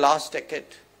seen in the last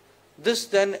decade, this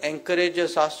then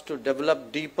encourages us to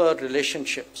develop deeper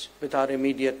relationships with our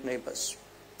immediate neighbors,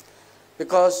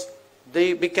 because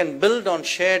we can build on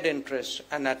shared interests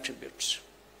and attributes.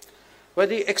 Where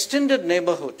the extended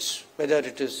neighborhoods, whether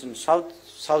it is in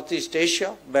Southeast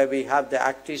Asia, where we have the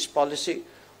Act East policy,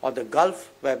 or the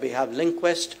Gulf, where we have Link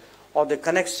West, or the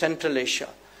Connect Central Asia,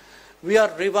 we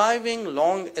are reviving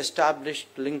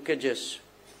long-established linkages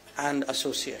and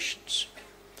associations.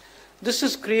 This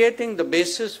is creating the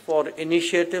basis for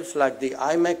initiatives like the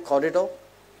IMEC corridor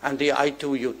and the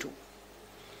I2U2.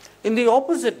 In the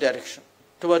opposite direction,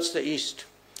 towards the east,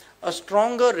 a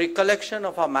stronger recollection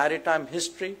of our maritime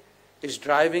history is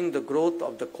driving the growth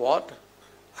of the Quad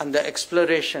and the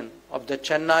exploration of the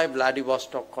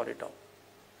Chennai-Vladivostok corridor.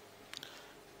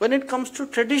 When it comes to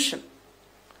tradition,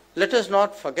 let us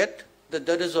not forget that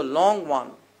there is a long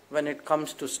one when it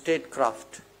comes to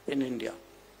statecraft in India.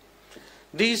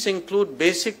 These include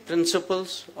basic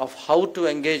principles of how to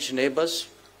engage neighbors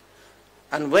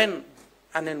and when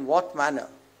and in what manner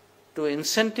to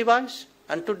incentivize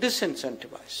and to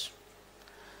disincentivize.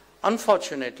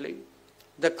 Unfortunately,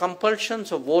 the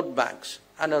compulsions of vote banks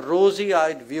and a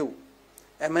rosy-eyed view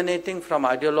emanating from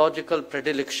ideological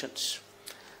predilections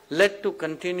led to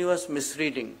continuous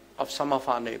misreading of some of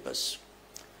our neighbors.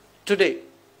 Today,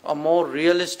 a more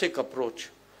realistic approach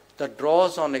that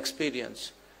draws on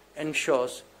experience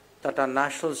ensures that our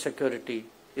national security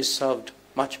is served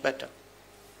much better.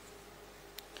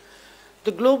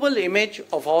 The global image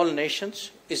of all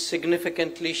nations is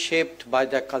significantly shaped by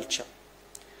their culture.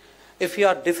 If we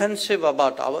are defensive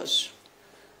about ours,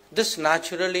 this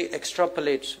naturally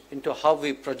extrapolates into how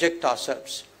we project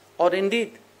ourselves, or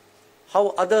indeed how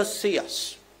others see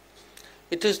us.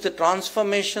 It is the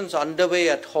transformations underway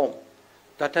at home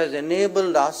that has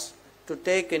enabled us to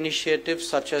take initiatives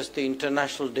such as the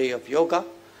International Day of Yoga,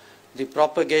 the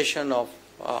propagation of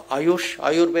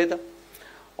Ayurveda,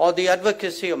 or the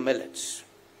advocacy of millets.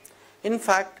 In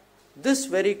fact, this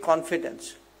very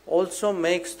confidence also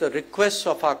makes the requests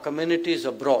of our communities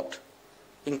abroad,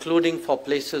 including for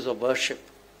places of worship,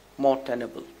 more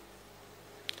tenable.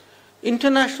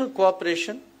 International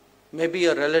cooperation may be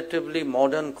a relatively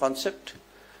modern concept,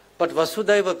 but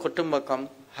Vasudhaiva Kutumbakam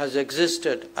has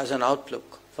existed as an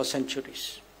outlook for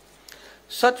centuries.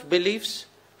 Such beliefs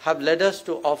have led us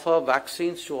to offer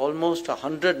vaccines to almost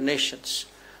 100 nations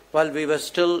while we were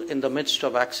still in the midst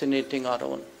of vaccinating our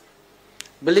own.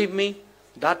 Believe me,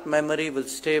 that memory will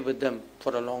stay with them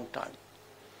for a long time.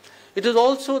 It is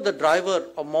also the driver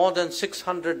of more than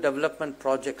 600 development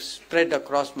projects spread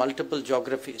across multiple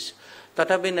geographies that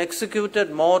have been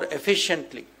executed more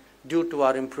efficiently due to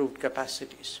our improved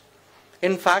capacities.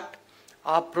 In fact,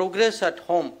 our progress at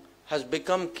home has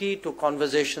become key to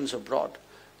conversations abroad,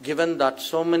 given that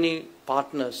so many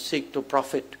partners seek to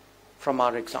profit from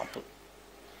our example.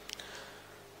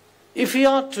 If we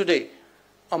are today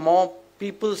a more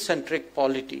people-centric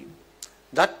polity,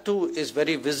 That too is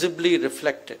very visibly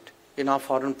reflected in our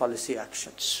foreign policy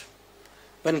actions.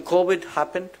 When COVID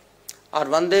happened, our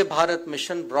Vande Bharat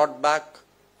mission brought back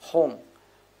home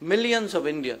millions of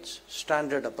Indians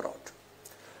stranded abroad.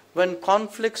 When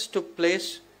conflicts took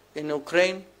place in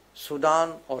Ukraine,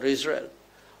 Sudan or Israel,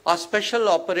 our special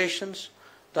operations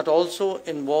that also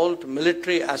involved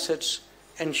military assets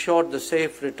ensured the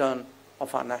safe return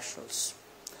of our nationals.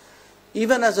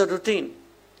 Even as a routine,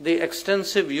 the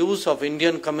extensive use of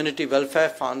Indian Community Welfare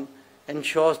Fund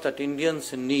ensures that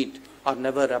Indians in need are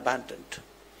never abandoned.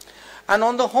 And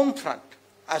on the home front,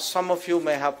 as some of you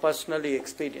may have personally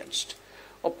experienced,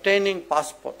 obtaining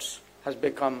passports has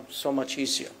become so much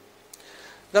easier.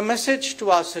 The message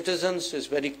to our citizens is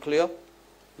very clear.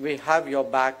 We have your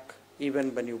back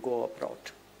even when you go abroad.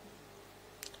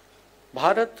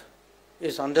 Bharat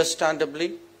is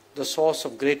understandably the source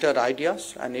of greater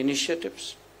ideas and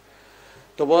initiatives.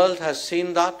 The world has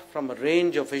seen that from a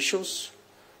range of issues,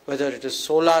 whether it is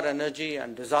solar energy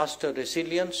and disaster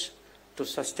resilience, to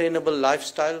sustainable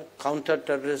lifestyle,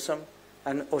 counter-terrorism,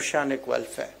 and oceanic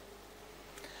welfare.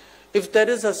 If there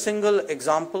is a single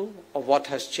example of what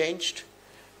has changed,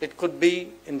 it could be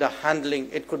in the handling,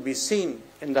 it could be seen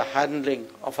in the handling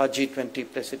of our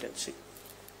G20 presidency.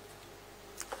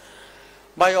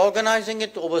 By organizing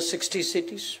it over 60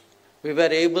 cities, we were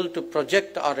able to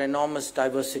project our enormous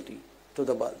diversity to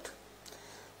the world.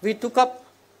 We took up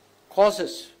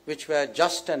causes which were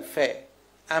just and fair,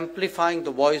 amplifying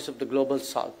the voice of the global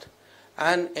South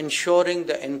and ensuring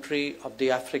the entry of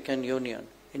the African Union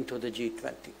into the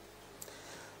G20.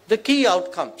 The key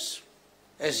outcomes,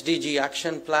 SDG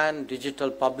Action Plan,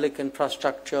 Digital Public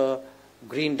Infrastructure,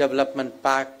 Green Development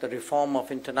Pact, the reform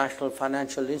of international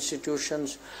financial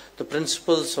institutions, the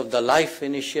principles of the LIFE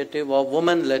initiative or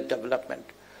women-led development,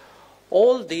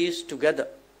 all these together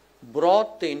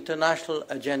brought the international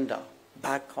agenda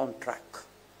back on track.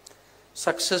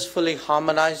 Successfully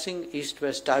harmonizing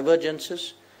East-West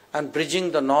divergences and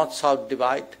bridging the North-South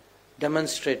divide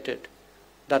demonstrated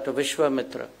that a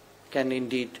Vishwamitra can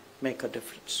indeed make a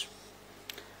difference.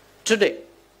 Today,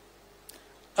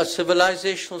 a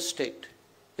civilizational state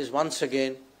is once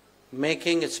again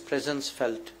making its presence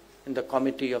felt in the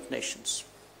Committee of Nations.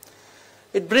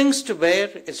 It brings to bear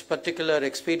its particular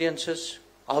experiences,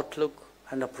 outlook,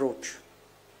 and approach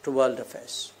to world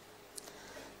affairs.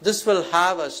 This will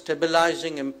have a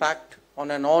stabilizing impact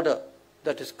on an order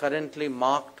that is currently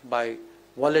marked by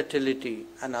volatility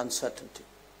and uncertainty.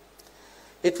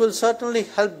 It will certainly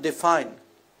help define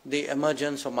the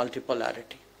emergence of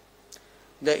multipolarity.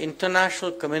 The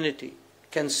international community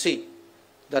can see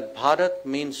that Bharat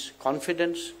means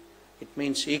confidence, it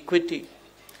means equity,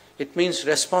 it means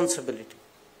responsibility,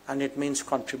 and it means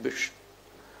contribution.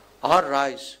 Our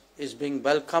rise is being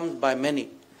welcomed by many,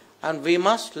 and we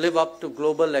must live up to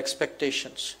global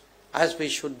expectations as we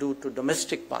should do to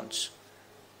domestic ones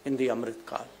in the Amrit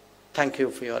Kaal. Thank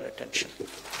you for your attention.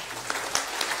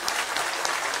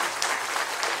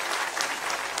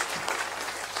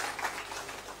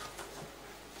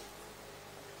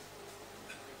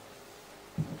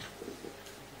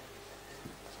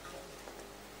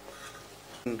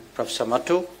 Professor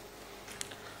Mattu,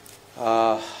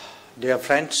 dear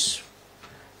friends,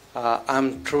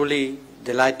 I'm truly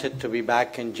delighted to be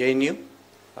back in JNU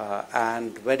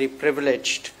and very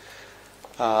privileged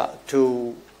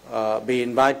to be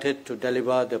invited to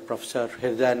deliver the Professor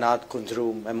Hriday Nath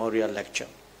Kunzru Memorial Lecture.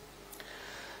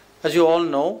 As you all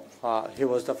know, he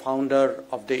was the founder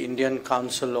of the Indian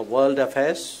Council of World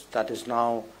Affairs that is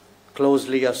now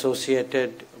closely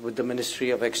associated with the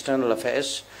Ministry of External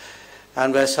Affairs,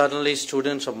 and where certainly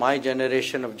students of my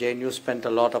generation of JNU spent a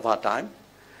lot of our time.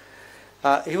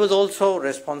 He was also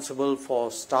responsible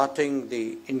for starting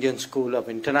the Indian School of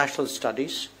International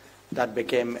Studies that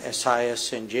became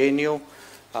SIS in JNU,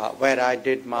 where I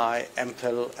did my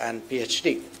MPhil and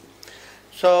PhD.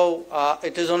 So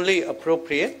it is only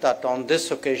appropriate that on this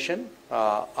occasion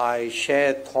I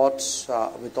share thoughts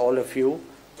with all of you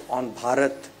on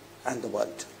Bharat and the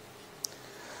world.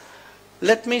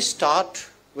 Let me start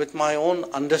with my own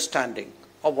understanding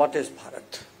of what is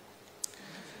Bharat.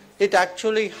 It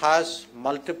actually has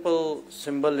multiple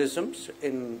symbolisms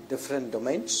in different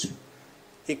domains.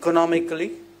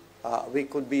 Economically, we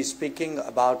could be speaking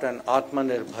about an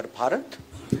Atmanirbhar Bharat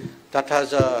that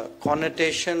has a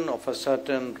connotation of a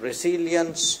certain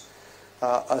resilience,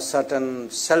 a certain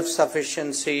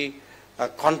self-sufficiency, a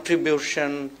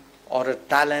contribution, or a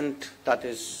talent that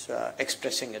is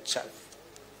expressing itself.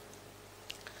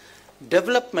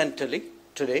 Developmentally,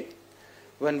 today,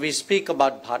 when we speak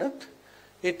about Bharat,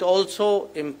 it also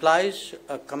implies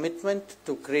a commitment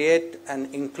to create an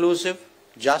inclusive,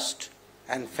 just,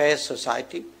 and fair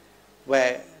society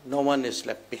where no one is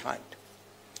left behind.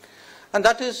 And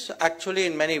that is actually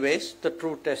in many ways the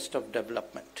true test of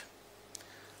development.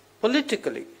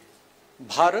 Politically,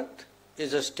 Bharat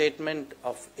is a statement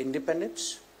of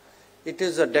independence. It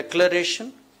is a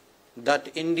declaration that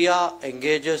India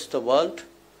engages the world,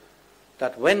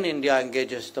 that when India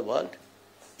engages the world,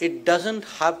 it doesn't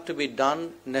have to be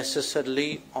done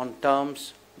necessarily on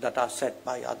terms that are set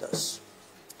by others.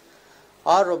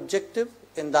 Our objective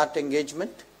in that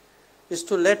engagement is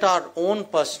to let our own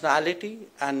personality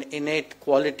and innate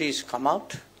qualities come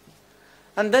out.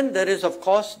 And then there is, of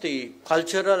course, the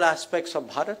cultural aspects of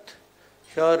Bharat.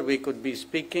 Here we could be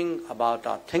speaking about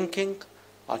our thinking,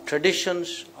 our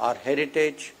traditions, our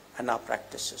heritage, and our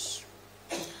practices.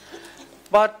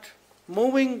 But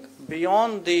moving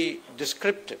beyond the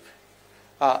descriptive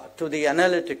to the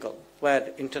analytical,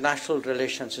 where international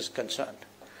relations is concerned,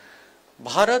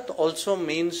 Bharat also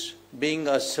means being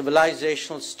a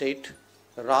civilizational state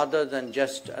rather than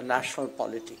just a national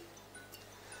polity.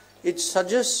 It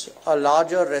suggests a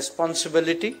larger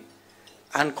responsibility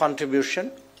and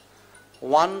contribution,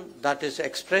 one that is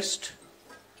expressed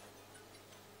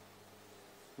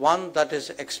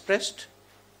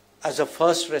as a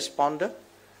first responder,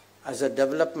 as a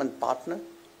development partner,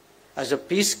 as a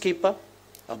peacekeeper,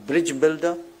 a bridge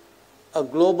builder, a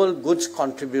global goods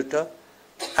contributor,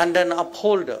 and an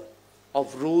upholder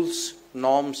of rules,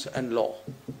 norms, and law.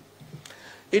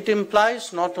 It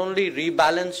implies not only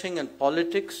rebalancing in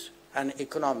politics and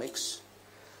economics,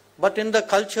 but in the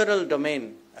cultural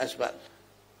domain as well.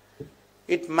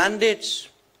 It mandates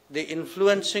the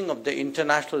influencing of the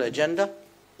international agenda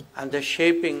and the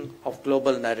shaping of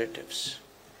global narratives.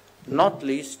 Not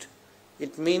least,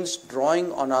 it means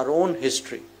drawing on our own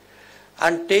history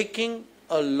and taking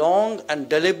a long and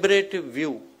deliberative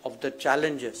view of the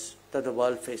challenges that the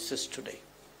world faces today.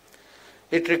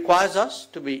 It requires us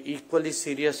to be equally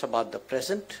serious about the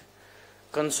present,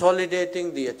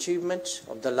 consolidating the achievements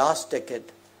of the last decade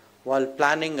while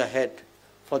planning ahead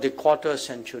for the quarter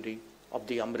century of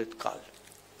the Amrit Kal.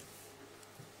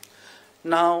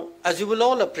 Now, as you will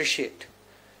all appreciate,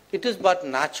 it is but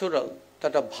natural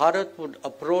that a Bharat would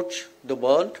approach the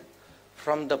world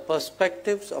from the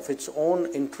perspectives of its own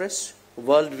interests,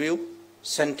 worldview,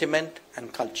 sentiment,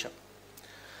 and culture.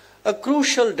 A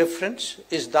crucial difference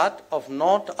is that of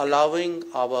not allowing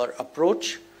our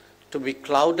approach to be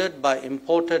clouded by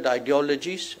imported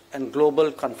ideologies and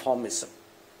global conformism.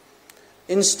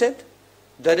 Instead,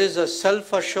 there is a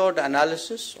self-assured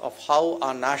analysis of how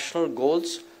our national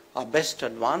goals are best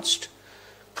advanced,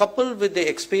 coupled with the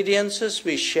experiences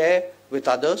we share with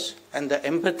others and the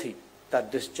empathy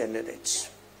that this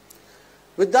generates.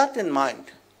 With that in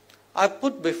mind, I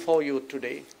put before you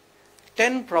today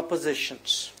 10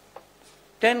 propositions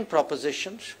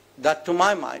that, to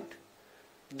my mind,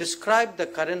 describe the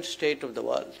current state of the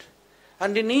world,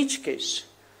 and in each case,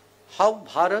 how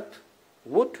Bharat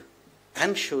would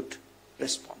and should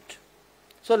respond.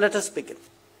 So let us begin.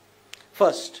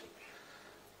 First,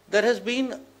 there has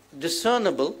been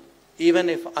discernible, even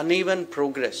if uneven,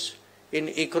 progress in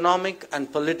economic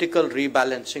and political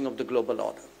rebalancing of the global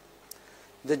order.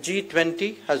 The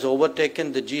G20 has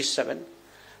overtaken the G7,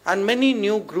 and many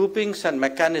new groupings and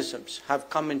mechanisms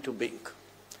have come into being.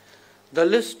 The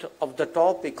list of the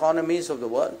top economies of the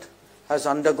world has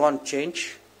undergone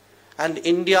change, and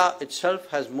India itself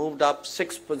has moved up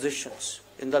 6 positions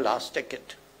in the last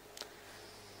decade.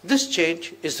 This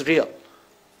change is real,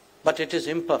 but it is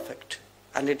imperfect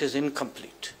and it is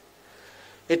incomplete.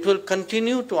 It will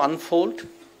continue to unfold,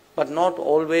 but not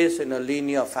always in a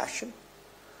linear fashion.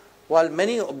 While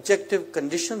many objective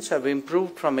conditions have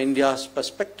improved from India's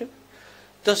perspective,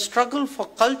 the struggle for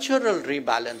cultural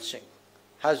rebalancing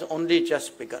has only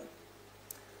just begun.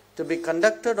 To be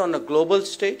conducted on a global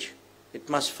stage, it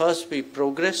must first be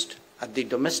progressed at the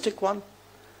domestic one.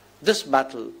 This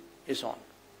battle is on.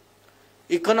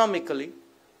 Economically,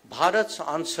 Bharat's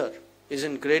answer is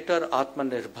in greater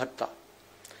Atmanirbharta,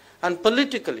 and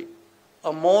politically,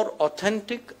 a more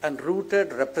authentic and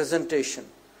rooted representation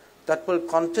that will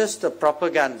contest the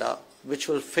propaganda which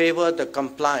will favor the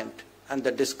compliant and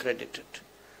the discredited.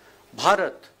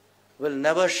 Bharat will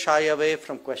never shy away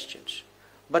from questions,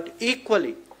 but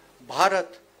equally,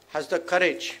 Bharat has the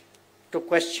courage to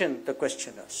question the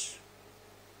questioners.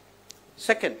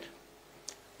 Second,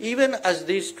 even as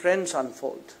these trends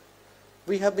unfold,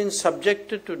 we have been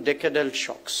subjected to decadal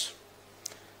shocks.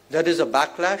 There is a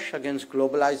backlash against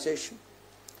globalization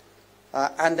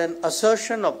and an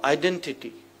assertion of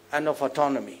identity and of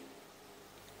autonomy.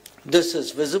 This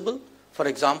is visible, for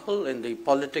example, in the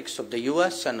politics of the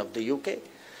US and of the UK,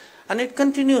 and it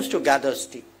continues to gather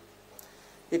steam.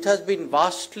 It has been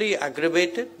vastly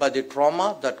aggravated by the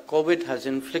trauma that COVID has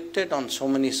inflicted on so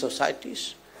many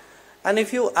societies. And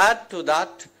if you add to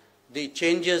that the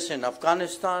changes in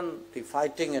Afghanistan, the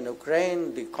fighting in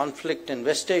Ukraine, the conflict in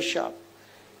West Asia,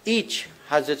 each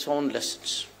has its own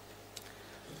lessons.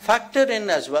 Factor in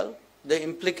as well the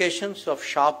implications of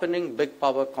sharpening big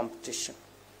power competition.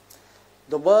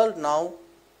 The world now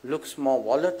looks more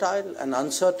volatile and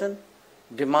uncertain,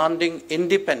 demanding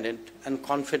independent and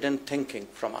confident thinking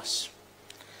from us.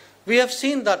 We have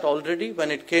seen that already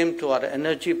when it came to our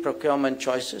energy procurement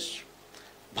choices.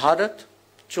 Bharat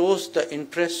chose the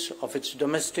interests of its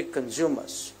domestic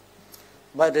consumers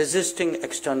by resisting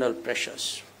external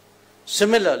pressures.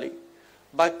 Similarly,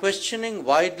 by questioning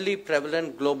widely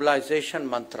prevalent globalization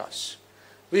mantras,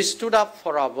 we stood up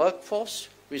for our workforce,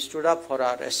 we stood up for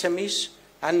our SMEs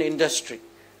and industry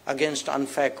against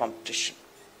unfair competition.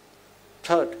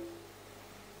 Third,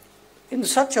 in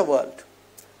such a world,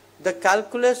 the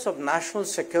calculus of national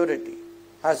security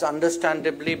has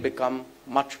understandably become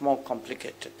much more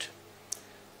complicated.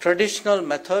 Traditional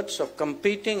methods of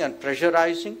competing and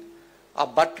pressurizing are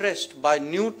buttressed by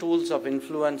new tools of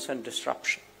influence and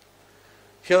disruption.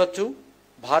 Here too,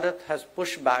 Bharat has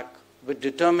pushed back with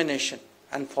determination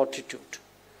and fortitude.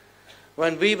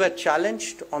 When we were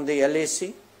challenged on the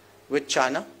LAC with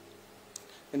China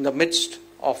in the midst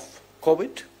of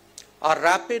COVID, our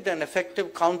rapid and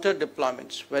effective counter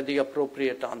deployments were the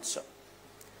appropriate answer.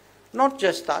 Not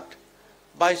just that,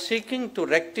 by seeking to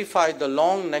rectify the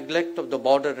long neglect of the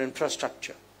border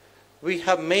infrastructure, we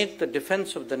have made the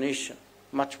defense of the nation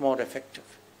much more effective.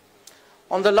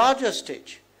 On the larger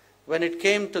stage, when it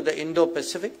came to the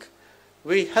Indo-Pacific,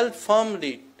 we held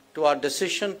firmly to our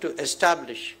decision to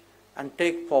establish and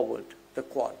take forward the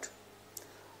Quad.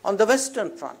 On the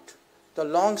Western Front, the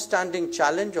long-standing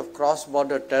challenge of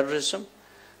cross-border terrorism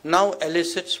now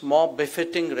elicits more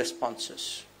befitting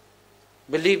responses.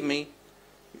 Believe me,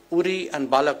 Uri and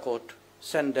Balakot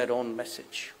send their own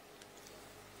message.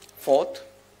 Fourth,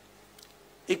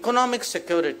 economic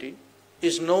security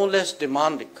is no less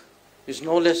demanding, is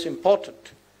no less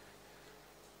important.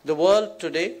 The world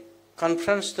today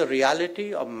confronts the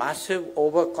reality of massive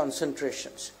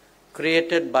over-concentrations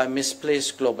created by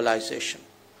misplaced globalization.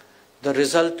 The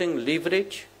resulting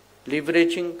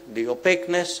leveraging, the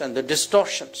opaqueness and the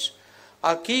distortions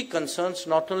are key concerns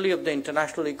not only of the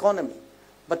international economy,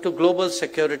 but to global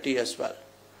security as well.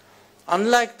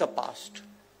 Unlike the past,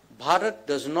 Bharat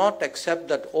does not accept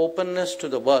that openness to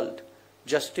the world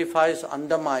justifies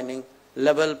undermining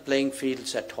level playing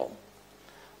fields at home.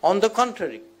 On the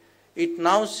contrary, it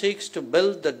now seeks to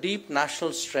build the deep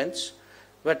national strengths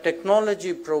where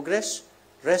technology progress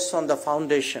rests on the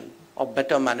foundation of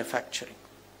better manufacturing.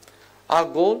 Our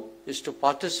goal is to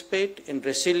participate in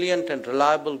resilient and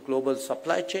reliable global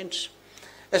supply chains,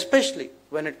 especially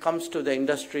when it comes to the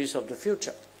industries of the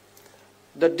future.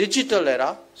 The digital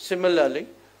era, similarly,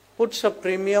 puts a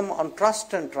premium on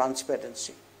trust and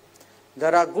transparency.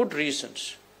 There are good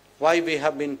reasons why we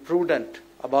have been prudent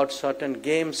about certain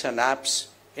games and apps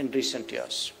in recent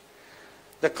years.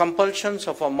 The compulsions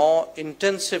of a more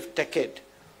intensive decade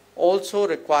also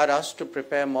require us to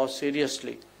prepare more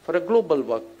seriously for a global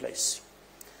workplace.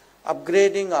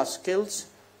 Upgrading our skills,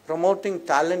 promoting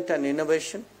talent and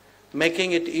innovation,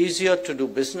 making it easier to do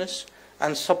business,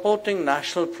 and supporting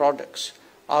national products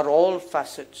are all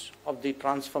facets of the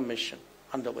transformation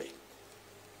underway.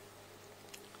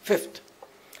 Fifth,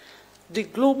 the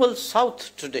global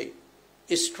South today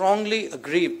is strongly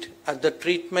aggrieved at the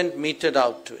treatment meted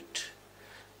out to it.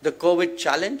 The COVID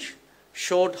challenge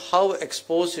showed how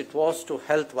exposed it was to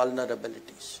health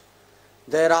vulnerabilities.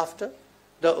 Thereafter,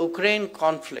 the Ukraine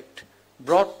conflict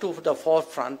brought to the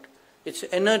forefront its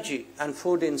energy and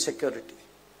food insecurity.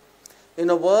 In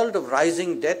a world of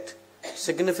rising debt,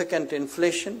 significant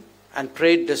inflation, and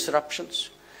trade disruptions,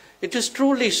 it is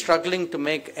truly struggling to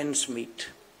make ends meet.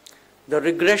 The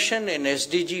regression in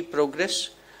SDG progress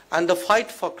and the fight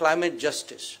for climate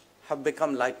justice have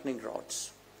become lightning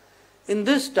rods. In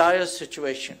this dire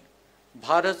situation,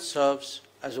 Bharat serves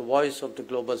as a voice of the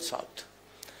global South.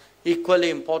 Equally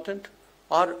important,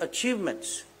 our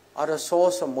achievements are a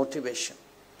source of motivation.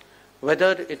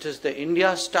 Whether it is the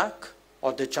India Stack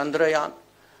or the Chandrayaan,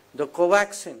 the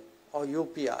Covaxin or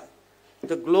UPI,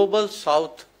 the global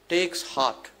South takes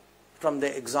heart from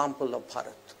the example of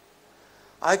Bharat.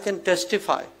 I can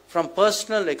testify from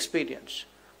personal experience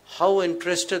how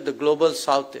interested the global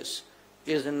South is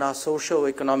in our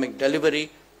socio-economic delivery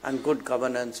and good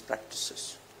governance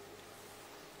practices.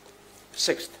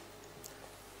 Sixth,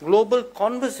 global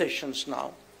conversations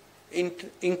now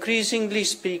increasingly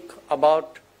speak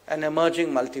about an emerging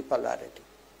multipolarity.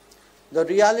 The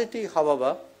reality,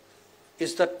 however,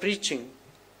 is that preaching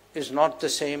is not the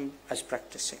same as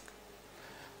practicing.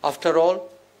 After all,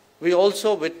 we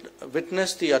also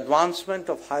witness the advancement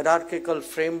of hierarchical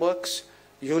frameworks,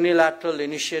 unilateral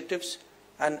initiatives,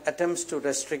 and attempts to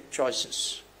restrict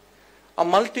choices. A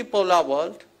multipolar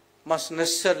world must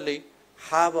necessarily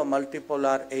have a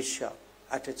multipolar Asia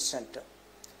at its center.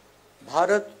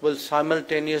 Bharat will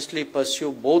simultaneously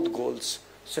pursue both goals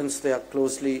since they are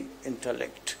closely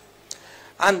interlinked.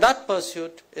 And that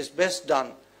pursuit is best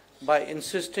done by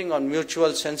insisting on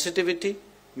mutual sensitivity,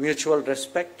 mutual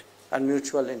respect, and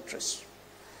mutual interest.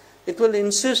 It will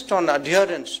insist on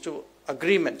adherence to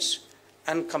agreements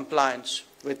and compliance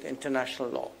with international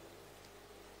law.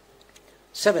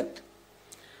 Seventh,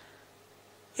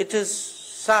 it is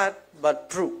sad but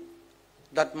true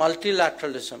that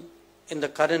multilateralism in the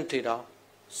current era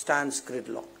stands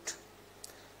gridlocked.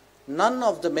 None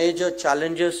of the major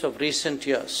challenges of recent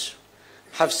years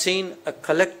have seen a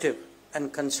collective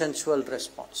and consensual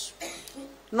response.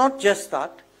 Not just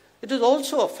that, it is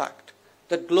also a fact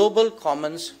that global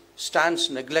commons stands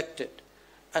neglected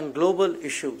and global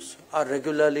issues are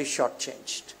regularly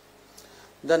shortchanged.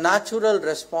 The natural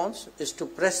response is to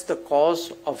press the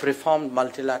cause of reformed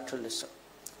multilateralism,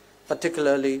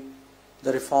 particularly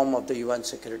the reform of the UN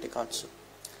Security Council.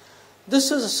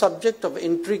 This is a subject of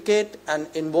intricate and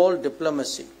involved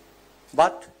diplomacy,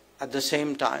 but at the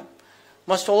same time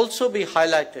must also be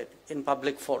highlighted in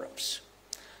public forums.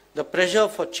 The pressure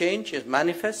for change is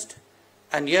manifest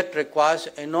and yet requires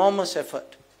enormous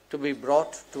effort to be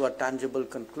brought to a tangible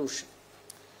conclusion.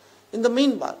 In the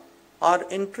meanwhile, our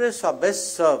interests are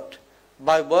best served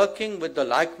by working with the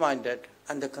like-minded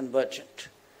and the convergent.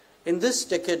 In this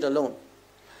decade alone,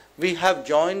 we have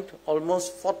joined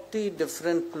almost 40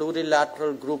 different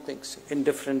plurilateral groupings in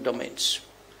different domains.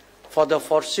 For the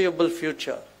foreseeable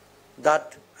future,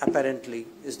 that apparently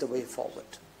is the way forward.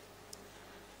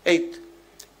 Eighth,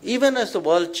 even as the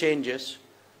world changes,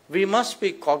 we must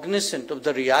be cognizant of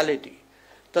the reality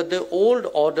that the old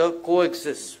order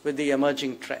coexists with the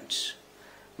emerging trends.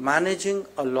 Managing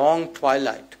a long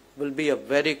twilight will be a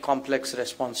very complex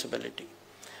responsibility.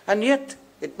 And yet,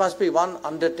 it must be one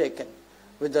undertaken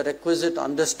with the requisite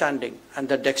understanding and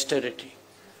the dexterity.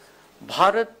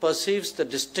 Bharat perceives the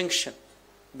distinction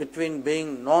between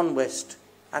being non-West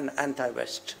and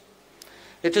anti-West.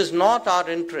 It is not our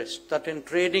interest that in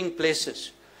trading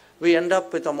places we end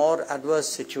up with a more adverse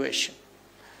situation.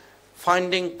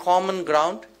 Finding common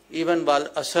ground, even while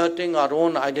asserting our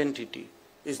own identity,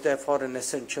 is therefore an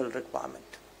essential requirement.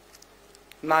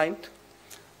 Ninth,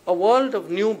 a world of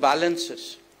new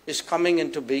balances is coming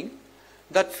into being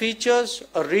that features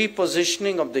a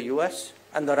repositioning of the US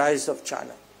and the rise of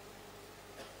China,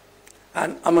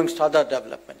 and amongst other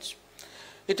developments.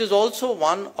 It is also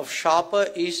one of sharper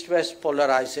East-West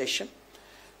polarization,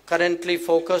 currently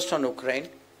focused on Ukraine,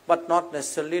 but not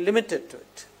necessarily limited to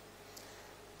it.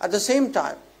 At the same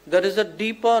time, there is a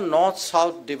deeper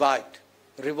North-South divide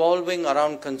revolving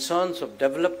around concerns of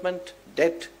development,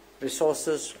 debt,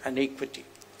 resources, and equity.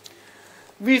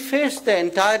 We faced the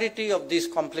entirety of these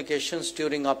complications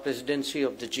during our presidency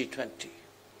of the G20.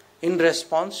 In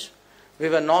response, we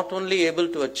were not only able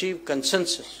to achieve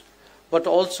consensus, but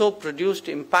also produced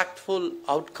impactful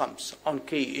outcomes on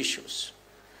key issues.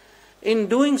 In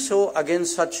doing so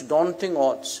against such daunting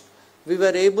odds, we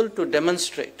were able to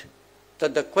demonstrate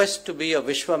that the quest to be a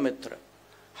Vishwamitra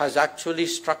has actually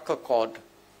struck a chord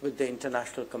with the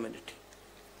international community.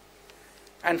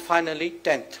 And finally,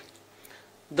 10th,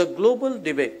 the global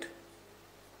debate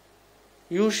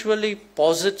usually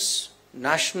posits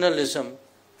nationalism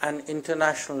and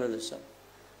internationalism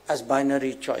as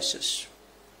binary choices.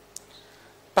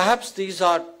 Perhaps these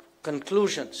are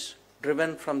conclusions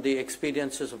driven from the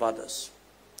experiences of others.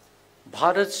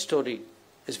 Bharat's story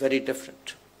is very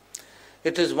different.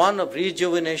 It is one of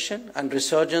rejuvenation and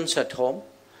resurgence at home,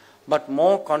 but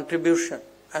more contribution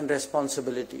and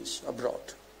responsibilities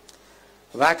abroad.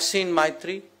 Vaccine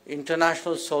Maitri,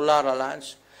 International Solar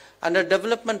Alliance, and a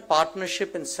development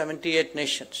partnership in 78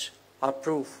 nations are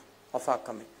proof of our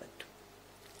commitment.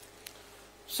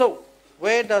 So,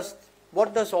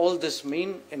 what does all this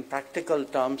mean in practical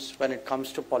terms when it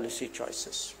comes to policy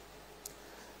choices?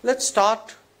 Let's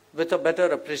start with a better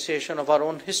appreciation of our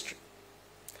own history.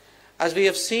 As we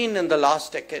have seen in the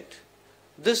last decade,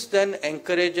 this then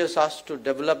encourages us to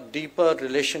develop deeper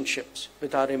relationships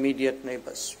with our immediate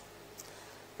neighbors,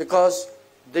 because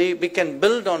we can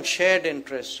build on shared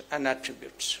interests and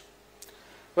attributes.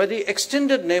 Where the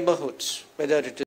extended neighborhoods, whether it is